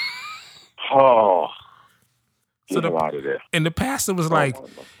 Oh. Get him out of there. And the pastor was like,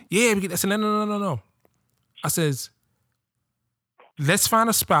 yeah. I said, no. I says, let's find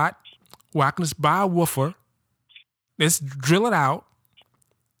a spot where I can just buy a woofer. Let's drill it out.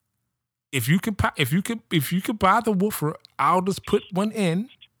 If you can buy the woofer, I'll just put one in.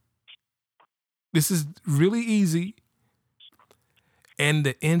 This is really easy. And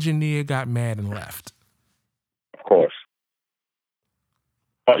the engineer got mad and left. Of course.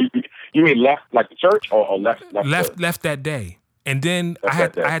 You mean left like the church or left? Left that day, and then I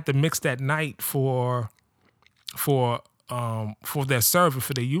had to mix that night for their service,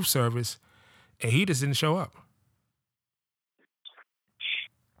 for their youth service, and he just didn't show up.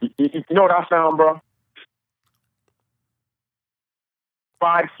 You know what I found, bro?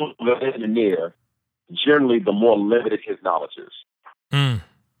 Prideful engineer, generally the more limited his knowledge is. Mm.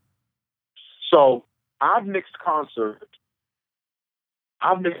 So I've mixed concerts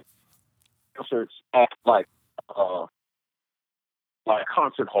at like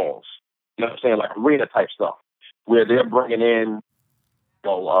concert halls. You know what I'm saying? Like arena type stuff, where they're bringing in,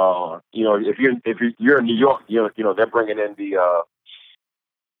 if you're in New York, they're bringing in the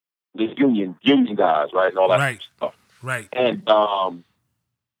union guys, right, and all that stuff. Right. And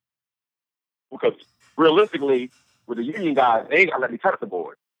because realistically, with the union guys, they ain't gonna let me touch the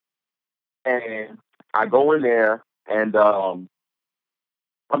board. And I go in there and I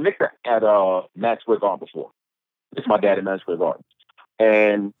mixed at Madison Square Garden before. It's my dad at Madison Square Garden.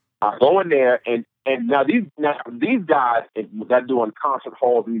 And I go in there and now these guys that do on concert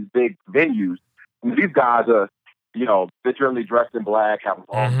halls, these big venues, these guys are, they're generally dressed in black, have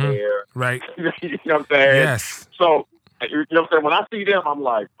long hair. Right. You know what I'm saying? Yes. So, you know what I'm saying? When I see them, I'm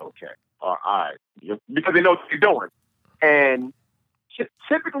like, okay, all right. Because they know what they're doing. And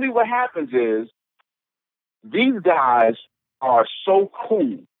typically what happens is these guys are so cool.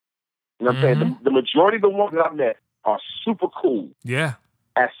 You know what I'm saying? The majority of the ones that I've met are super cool. Yeah.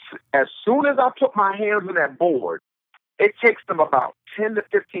 As soon as I put my hands on that board, it takes them about 10 to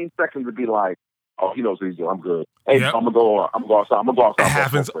 15 seconds to be like, oh, he knows what he's doing. I'm good. Hey, yep. I'm gonna go outside. It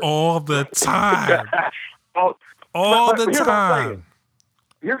happens all the time. all the time.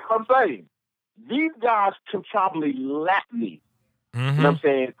 Here's what I'm saying. These guys can probably lap me. You know what I'm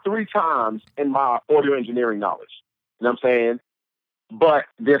saying? 3 times in my audio engineering knowledge. You know what I'm saying? But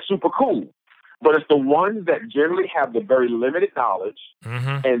they're super cool. But it's the ones that generally have the very limited knowledge,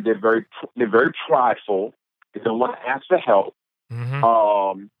 and they're very prideful. They don't want to ask for help.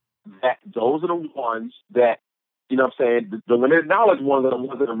 That those are the ones that, you know what I'm saying, the limited knowledge ones are the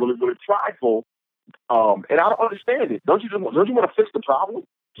ones that are really, really prideful. And I don't understand it. Don't you want to fix the problem?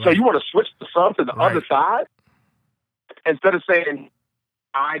 Right. So you want to switch the sub to the other side instead of saying,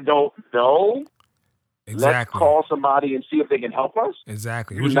 I don't know. Exactly. Let's call somebody and see if they can help us.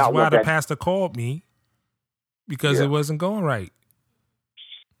 Exactly. Which is why the pastor called me, because it wasn't going right.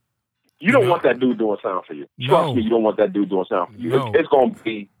 You don't want that dude doing sound for you. Trust me, you don't want that dude doing sound for you. No. It's going to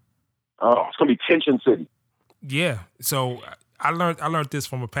be tension city. Yeah. So I learned this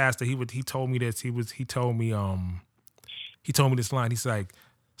from a pastor. He told me this. He told me this line. He's like,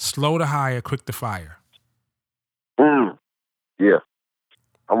 slow to hire, quick to fire. Yeah.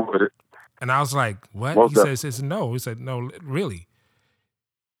 I'm with it. And I was like, what? Most he says no. He said, no, really.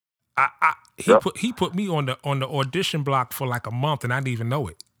 He put me on the audition block for like a month, and I didn't even know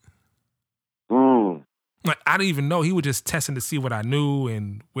it. Like, I didn't even know. He was just testing to see what I knew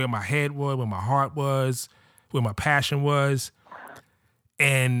and where my head was, where my heart was, where my passion was.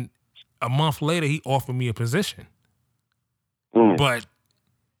 And a month later, he offered me a position. But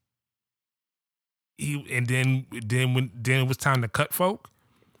then when it was time to cut folk,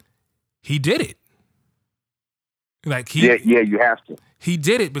 he did it. Like you have to. He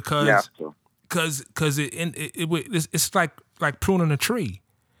did it because it's like pruning a tree.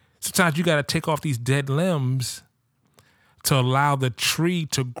 Sometimes you got to take off these dead limbs to allow the tree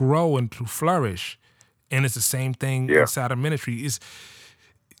to grow and to flourish. And it's the same thing inside of ministry.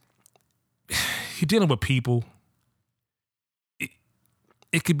 You're dealing with people.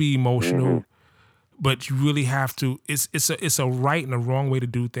 It could be emotional, but you really have to. It's a right and a wrong way to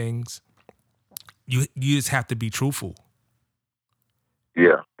do things. You just have to be truthful.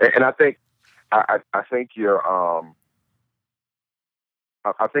 Yeah, and I think you're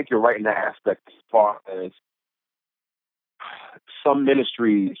I think you're right in that aspect as far as some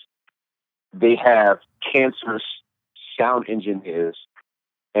ministries, they have cancerous sound engineers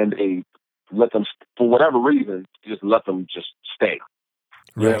and they let them, for whatever reason, just let them just stay.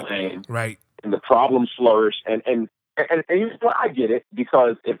 You know what I'm saying? Right. And the problems flourish. And you know what? I get it,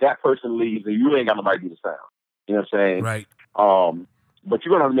 because if that person leaves, then you ain't got nobody to do the sound. You know what I'm saying? Right. But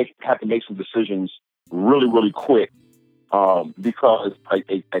you're going to have to make some decisions really, really quick, because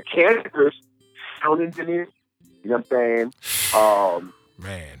a cancerous sound engineer, you know what I'm saying?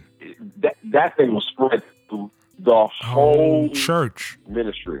 Man, that thing will spread through the whole church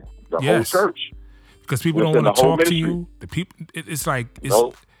ministry, the whole church, because people don't want to talk to you. The people, it's like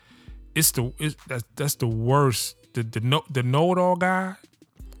that's the worst. The know-it-all guy.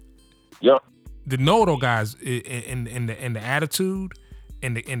 Yep. The know-it-all guys in the attitude,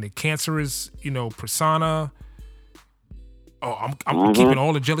 in the cancerous, persona. Oh, I'm keeping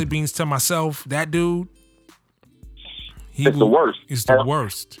all the jelly beans to myself. That dude. The worst. It's the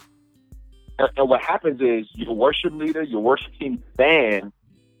worst. And what happens is your worship leader, your worship team band,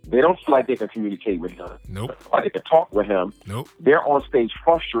 they don't feel like they can communicate with him. Nope. They feel like they can talk with him. Nope. They're on stage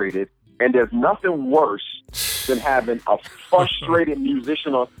frustrated, and there's nothing worse than having a frustrated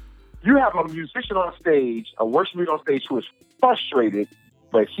musician on. You have a musician on stage, a worship leader on stage who is frustrated,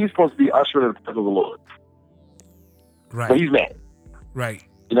 but he's supposed to be ushering in the presence of the Lord. Right. But he's mad. Right.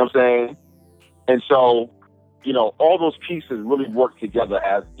 You know what I'm saying? And so, all those pieces really work together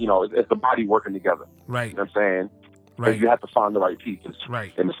as the body working together. Right. You know what I'm saying? Right. You have to find the right pieces.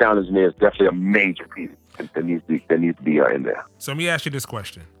 Right. And the sound engineer is definitely a major piece that needs to be in there. So let me ask you this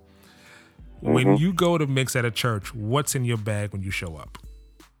question. When you go to mix at a church, what's in your bag when you show up?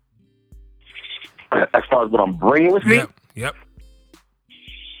 As far as what I'm bringing with me? Yep.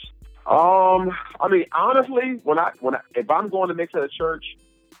 I mean, honestly, if I'm going to mix at a church,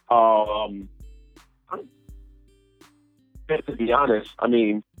 to be honest, I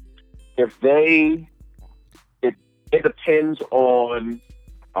mean, it depends on,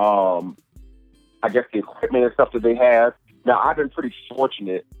 I guess, the equipment and stuff that they have. Now, I've been pretty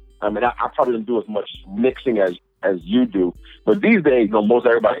fortunate. I mean, I probably don't do as much mixing as you do, but these days, most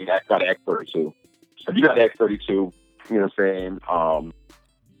everybody got an X32. So if you got an X32, you know what I'm saying?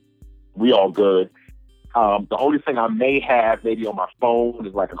 We all good. The only thing I may have maybe on my phone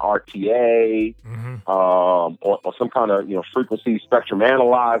is like an RTA, or some kind of frequency spectrum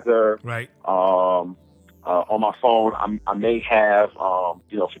analyzer. Right. On my phone, I may have for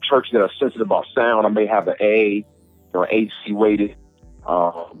churches that are sensitive about sound, I may have an AC weighted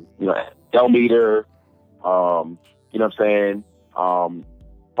L meter. You know what I'm saying? On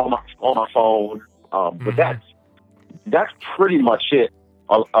my phone. But that's pretty much it.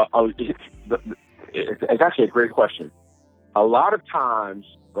 It's actually a great question. A lot of times,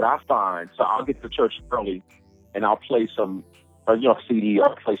 what I find, so I'll get to church early, and I'll play some, CD,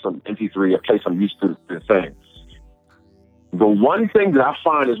 I'll play some MP3, I'll play some YouTube thing. The one thing that I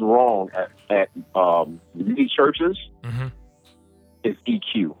find is wrong at many churches is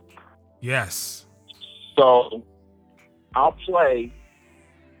EQ. Yes. So I'll play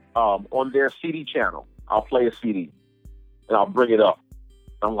on their CD channel. I'll play a CD, and I'll bring it up.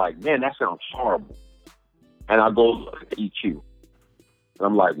 I'm like, man, that sounds horrible. And I go look at the EQ. And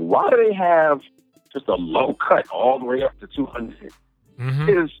I'm like, why do they have just a low cut all the way up to 200?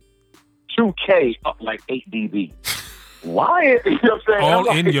 It is 2K up like 8 dB. Why? You know what I'm saying? All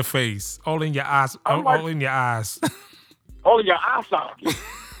in your face. All in your eyes. All in your eyes. All in your eye socket.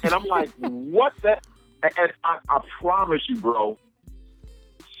 And I'm like, what that? And I promise you, bro,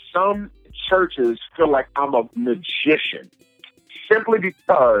 some churches feel like I'm a magician. Simply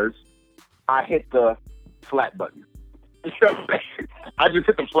because I hit the flat button. I just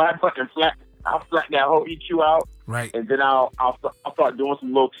hit the flat button. I'll flatten that whole EQ out. Right. And then I'll start doing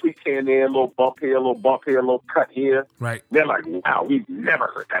some little tweaks here and there, a little bump here, a little bump here, a little cut here. Right. They're like, wow, we've never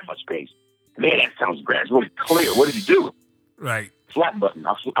heard that much bass. Man, that sounds great. It's really clear. What did you do? Right. Flat button.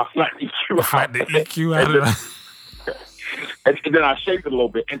 I flatten the EQ out. Flatten the EQ out. And then I shape it a little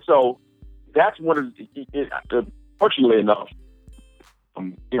bit. And so that's one of the, fortunately enough,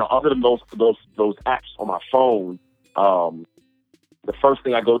 other than those apps on my phone, the first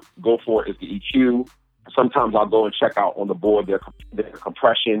thing I go for is the EQ. Sometimes I'll go and check out on the board their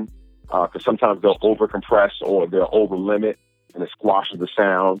compression, because sometimes they'll over compress or they'll over limit, and it squashes the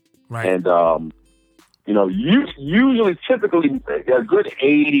sound. Right. And usually, typically, a good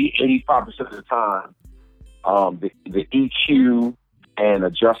 80-85% of the time, the EQ and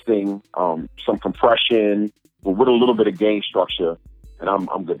adjusting some compression with a little bit of gain structure, and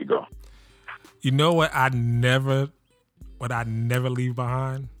I'm good to go. You know what I never leave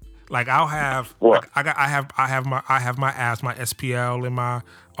behind? Like I'll have what? I have my apps, my SPL and my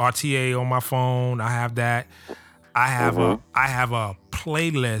RTA on my phone. I have that. I have a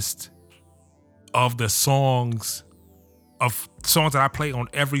playlist of the songs that I play on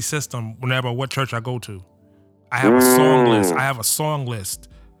every system whenever what church I go to. I have a song list. I have a song list.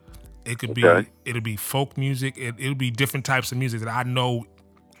 It could be it'll be folk music. It'll be different types of music that I know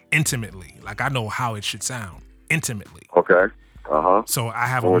intimately. Like I know how it should sound intimately. Okay. So I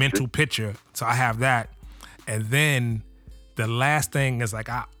have a mental picture. So I have that. And then the last thing is like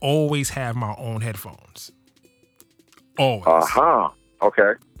I always have my own headphones. Always.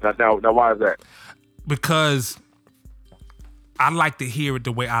 Okay. Now why is that? Because I like to hear it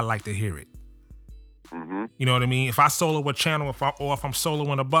the way I like to hear it. Mm-hmm. You know what I mean? If I solo a channel, if I'm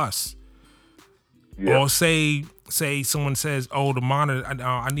soloing a bus, or say someone says, "Oh, the monitor,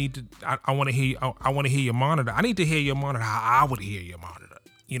 I want to hear your monitor." I need to hear your monitor how I would hear your monitor.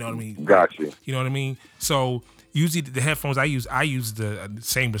 You know what I mean? Gotcha. You know what I mean? So usually the headphones I use the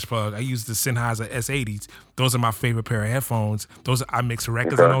seamless plug. I use the Sennheiser S80s. Those are my favorite pair of headphones. I mix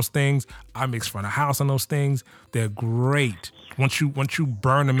records on those things. I mix front of house on those things. They're great. Once you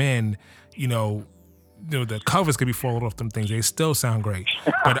burn them in, the covers could be falling off them things. They still sound great.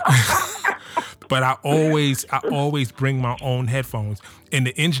 But but I always bring my own headphones. And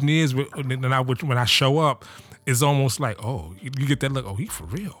the engineers, when I show up, it's almost like, oh, you get that look. Oh, he for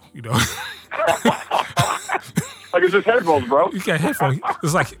real, Like it's just headphones, bro. You got headphones.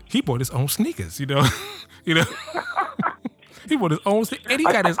 It's like he bought his own sneakers, He bought his own, and he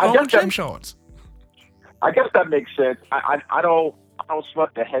got his own gym shorts. I guess that makes sense. I don't sweat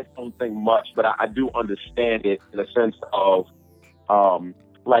the headphone thing much, but I do understand it in a sense of,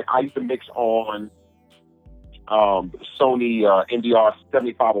 like I used to mix on Sony NDR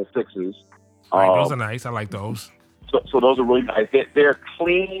 7506s. Right, those are nice. I like those. So those are really nice. They're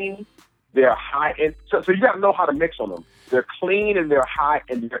clean. They're high, and so you got to know how to mix on them. They're clean and they're high,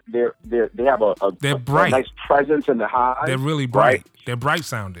 and they have they're bright. A nice presence in the highs. They're really bright. Right? They're bright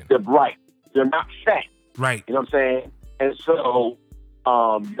sounding. They're bright. They're not fat. Right. You know what I'm saying? And so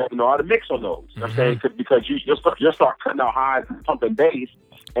you have to know how to mix on those. You know what I'm saying? Because you'll start cutting out highs and pumping bass,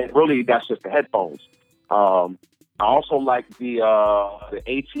 and really that's just the headphones. I also like the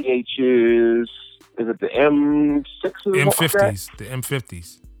ATHs. Is it the M6s? M50s. The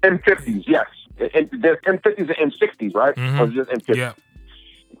M50s. M50s, yes. And there's M50s and M60s, right? Or just M50s? Yeah.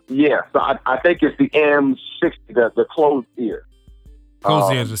 Yeah. So I think it's the M60, the closed ear.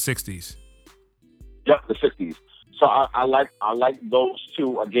 Closed ears, the 60s. Yep, the 60s. So I like those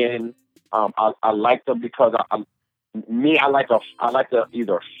two again. I like them because I like a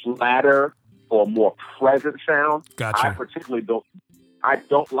either flatter or more present sound. Gotcha. I particularly don't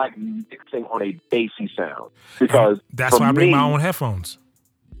like mixing on a bassy sound because that's why I bring my own headphones.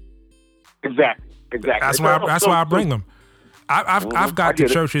 Exactly. That's why I bring them. I've got to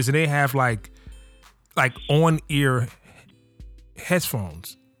churches and they have like on ear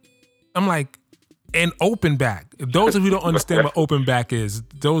headphones. I'm like, and open back. Those of you who don't understand what open back is,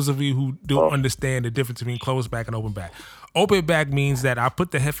 those of you who don't understand the difference between closed back and open back. Open back means that I put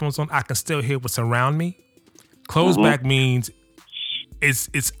the headphones on, I can still hear what's around me. Closed back means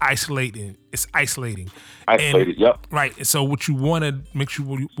it's isolating. It's isolating. Isolated, yep. Right. So what you want to make sure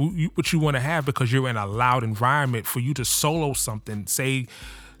what you want to have, because you're in a loud environment, for you to solo something, say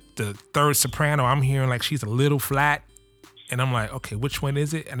the third soprano, I'm hearing like she's a little flat, and I'm like, okay, which one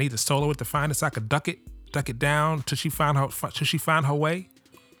is it? I need to solo it to find it so I could duck it down till she find her way.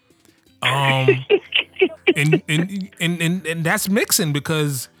 And that's mixing,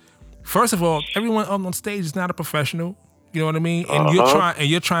 because first of all, everyone on stage is not a professional. You know what I mean? And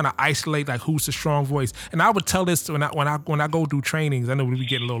you're trying to isolate like who's the strong voice. And I would tell this when I go do trainings. I know we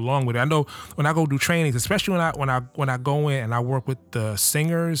get a little long with it. I know when I go do trainings, especially when I go in and I work with the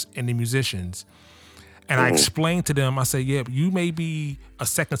singers and the musicians, and I explain to them, I say, yeah, you may be a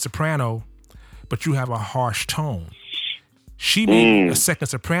second soprano, but you have a harsh tone. She may be a second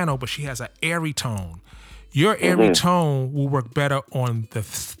soprano, but she has an airy tone. Your airy tone will work better on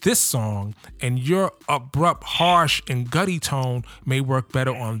this song, and your abrupt, harsh, and gutty tone may work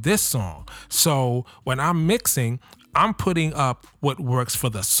better on this song. So when I'm mixing, I'm putting up what works for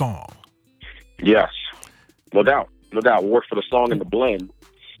the song. Yes, no doubt. Works for the song and the blend.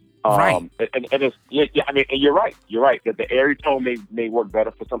 Right. And it's, I mean, and you're right. You're right that the airy tone may work better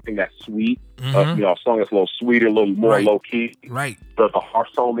for something that's sweet. A song that's a little sweeter, a little more low key. Right. The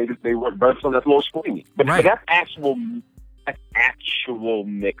harsh tone may work better for something that's a little screamy. But that's actual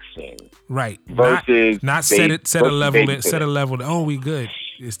mixing. Right. Versus not set a level. Oh, we good.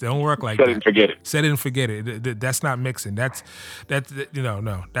 It don't work like that. Set it and forget it. Set it and forget it. That's not mixing. That's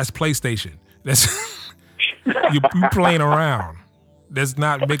no. That's PlayStation. That's you playing around. That's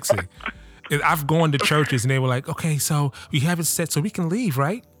not mixing. I've gone to churches and they were like, okay, so we have it set so we can leave,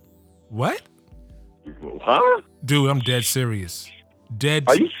 right? What? Huh? Dude, I'm dead serious.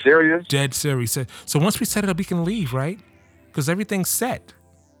 Are you serious? Dead serious. So once we set it up, we can leave, right? Because everything's set.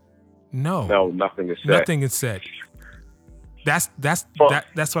 No, nothing is set. Nothing is set. That's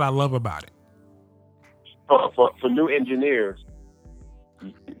what I love about it. For new engineers,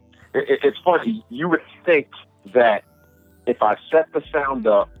 it's funny. You would think that if I set the sound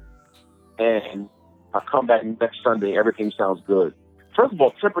up and I come back next Sunday, everything sounds good. First of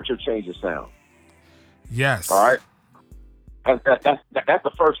all, temperature changes sound. Yes. All right. That's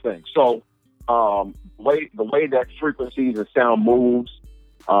the first thing. So, the way that frequencies and sound moves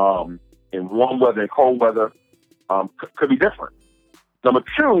in warm weather and cold weather could be different. Number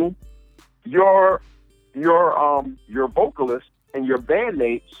two, your vocalist and your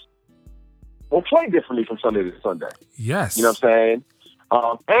bandmates will play differently from Sunday to Sunday. Yes. You know what I'm saying?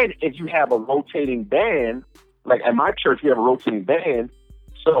 And if you have a rotating band, like at my church, we have a rotating band.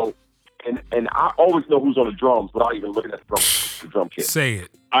 So, and I always know who's on the drums without even looking at the drum kit. Say it.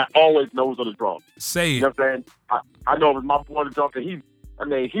 I always know who's on the drums. Say it. You know what I'm saying? I know if my boy on the drum kit, he's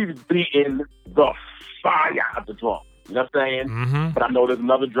beating the fire out the drum. You know what I'm saying? Mm-hmm. But I know there's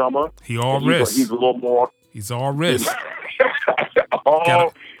another drummer. He all wrist. He's a little more. He's all wrist.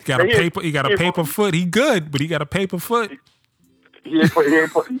 He got a paper foot. He good, but he got a paper foot. He ain't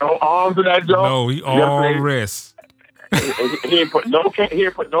put no arms in that drum. No, he all wrist. He ain't put no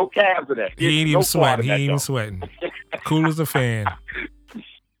calves in that. He ain't even sweating. He ain't even sweating. Cool as a fan.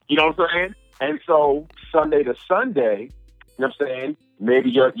 You know what I'm saying? And so Sunday to Sunday, you know what I'm saying? Maybe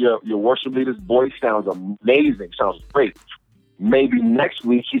your worship leader's voice sounds amazing, sounds great. Maybe next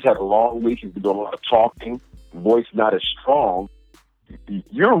week he's had a long week, he's been doing a lot of talking, voice not as strong.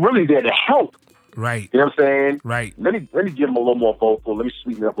 You're really there to help. Right. You know what I'm saying? Right. Let me give him a little more vocal. Let me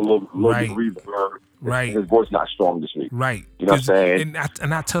sweeten it up a little bit of reverb. Right. His voice not strong this week. Right. You know what I'm saying?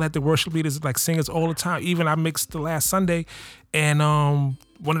 And I tell that to worship leaders, like singers all the time. Even I mixed the last Sunday, and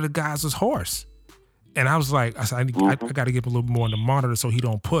one of the guys was hoarse. And I was like, I got to give him a little more on the monitor so he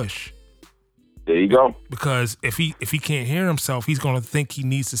don't push. There you go. Because if he can't hear himself, he's gonna think he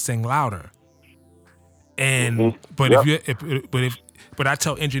needs to sing louder. And but I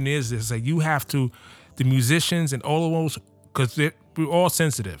tell engineers this, like, you have to, the musicians and all of those, because we're all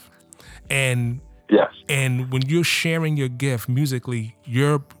sensitive, and yes, and when you're sharing your gift musically,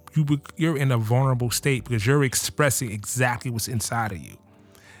 you're in a vulnerable state because you're expressing exactly what's inside of you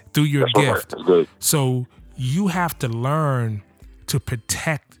through your gift. That's good. So you have to learn to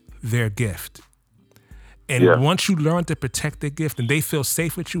protect their gift. And once you learn to protect their gift and they feel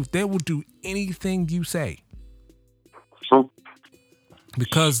safe with you, they will do anything you say. True.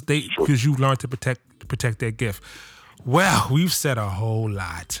 Because you learn to protect their gift. Well, we've said a whole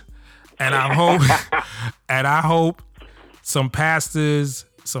lot. And I hope some pastors,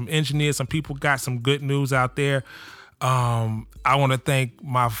 some engineers, some people got some good news out there. I want to thank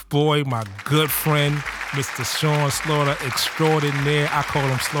my good friend, Mr. Sean Slaughter extraordinaire. I call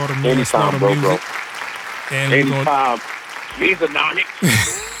him Slaughter Man, Slaughter Music. Bro. And anytime. He's anonymous.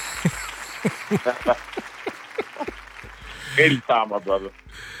 Anytime, my brother.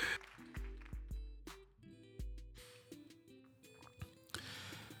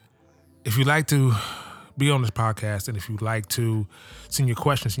 If you'd like to be on this podcast, and if you'd like to send your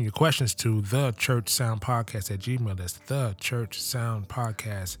questions to the Church Sound Podcast at Gmail. That's the Church Sound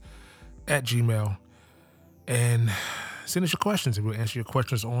Podcast at Gmail. And send us your questions, and we'll answer your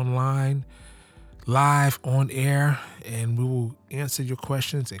questions online, live on air, and we will answer your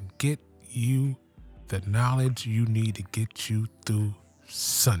questions and get you the knowledge you need to get you through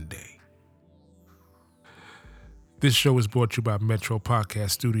Sunday. This show is brought to you by Metro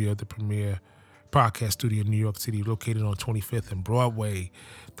Podcast Studio, the premier podcast studio in New York City, located on 25th and Broadway.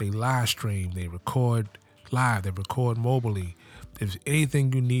 They live stream, they record live, they record mobily. If there's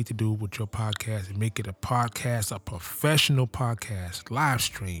anything you need to do with your podcast and make it a podcast, a professional podcast, live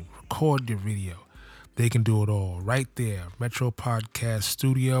stream, record your video, they can do it all right there. Metro Podcast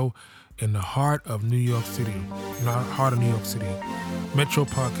Studio in the heart of New York City. Metro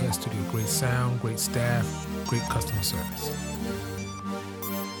Podcast Studio. Great sound, great staff, great customer service.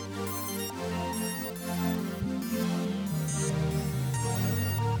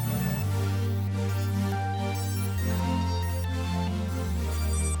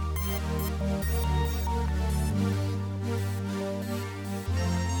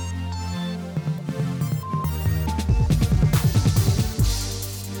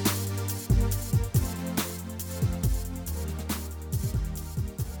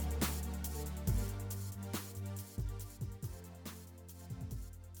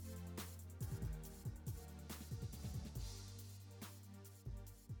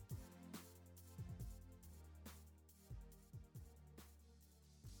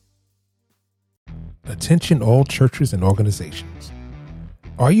 Attention all churches and organizations.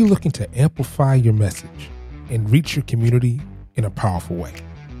 Are you looking to amplify your message and reach your community in a powerful way?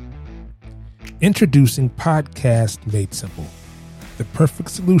 Introducing Podcast Made Simple, the perfect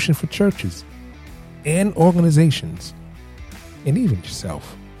solution for churches and organizations, and even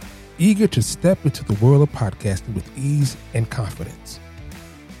yourself, eager to step into the world of podcasting with ease and confidence.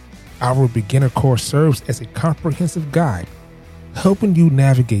 Our beginner course serves as a comprehensive guide, helping you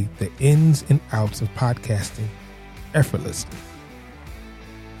navigate the ins and outs of podcasting effortlessly.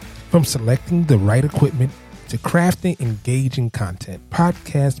 From selecting the right equipment to crafting engaging content,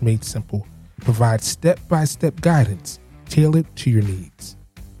 Podcast Made Simple provides step-by-step guidance tailored to your needs.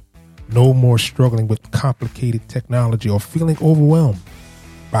 No more struggling with complicated technology or feeling overwhelmed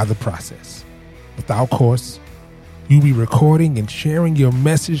by the process. With our course, you'll be recording and sharing your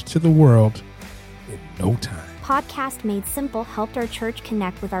message to the world in no time. Podcast Made Simple helped our church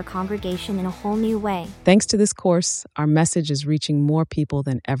connect with our congregation in a whole new way. Thanks to this course, our message is reaching more people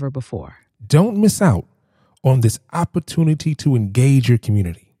than ever before. Don't miss out on this opportunity to engage your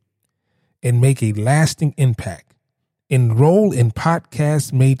community and make a lasting impact. Enroll in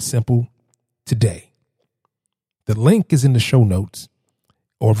Podcast Made Simple today. The link is in the show notes,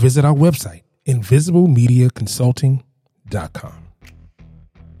 or visit our website, invisiblemediaconsulting.com.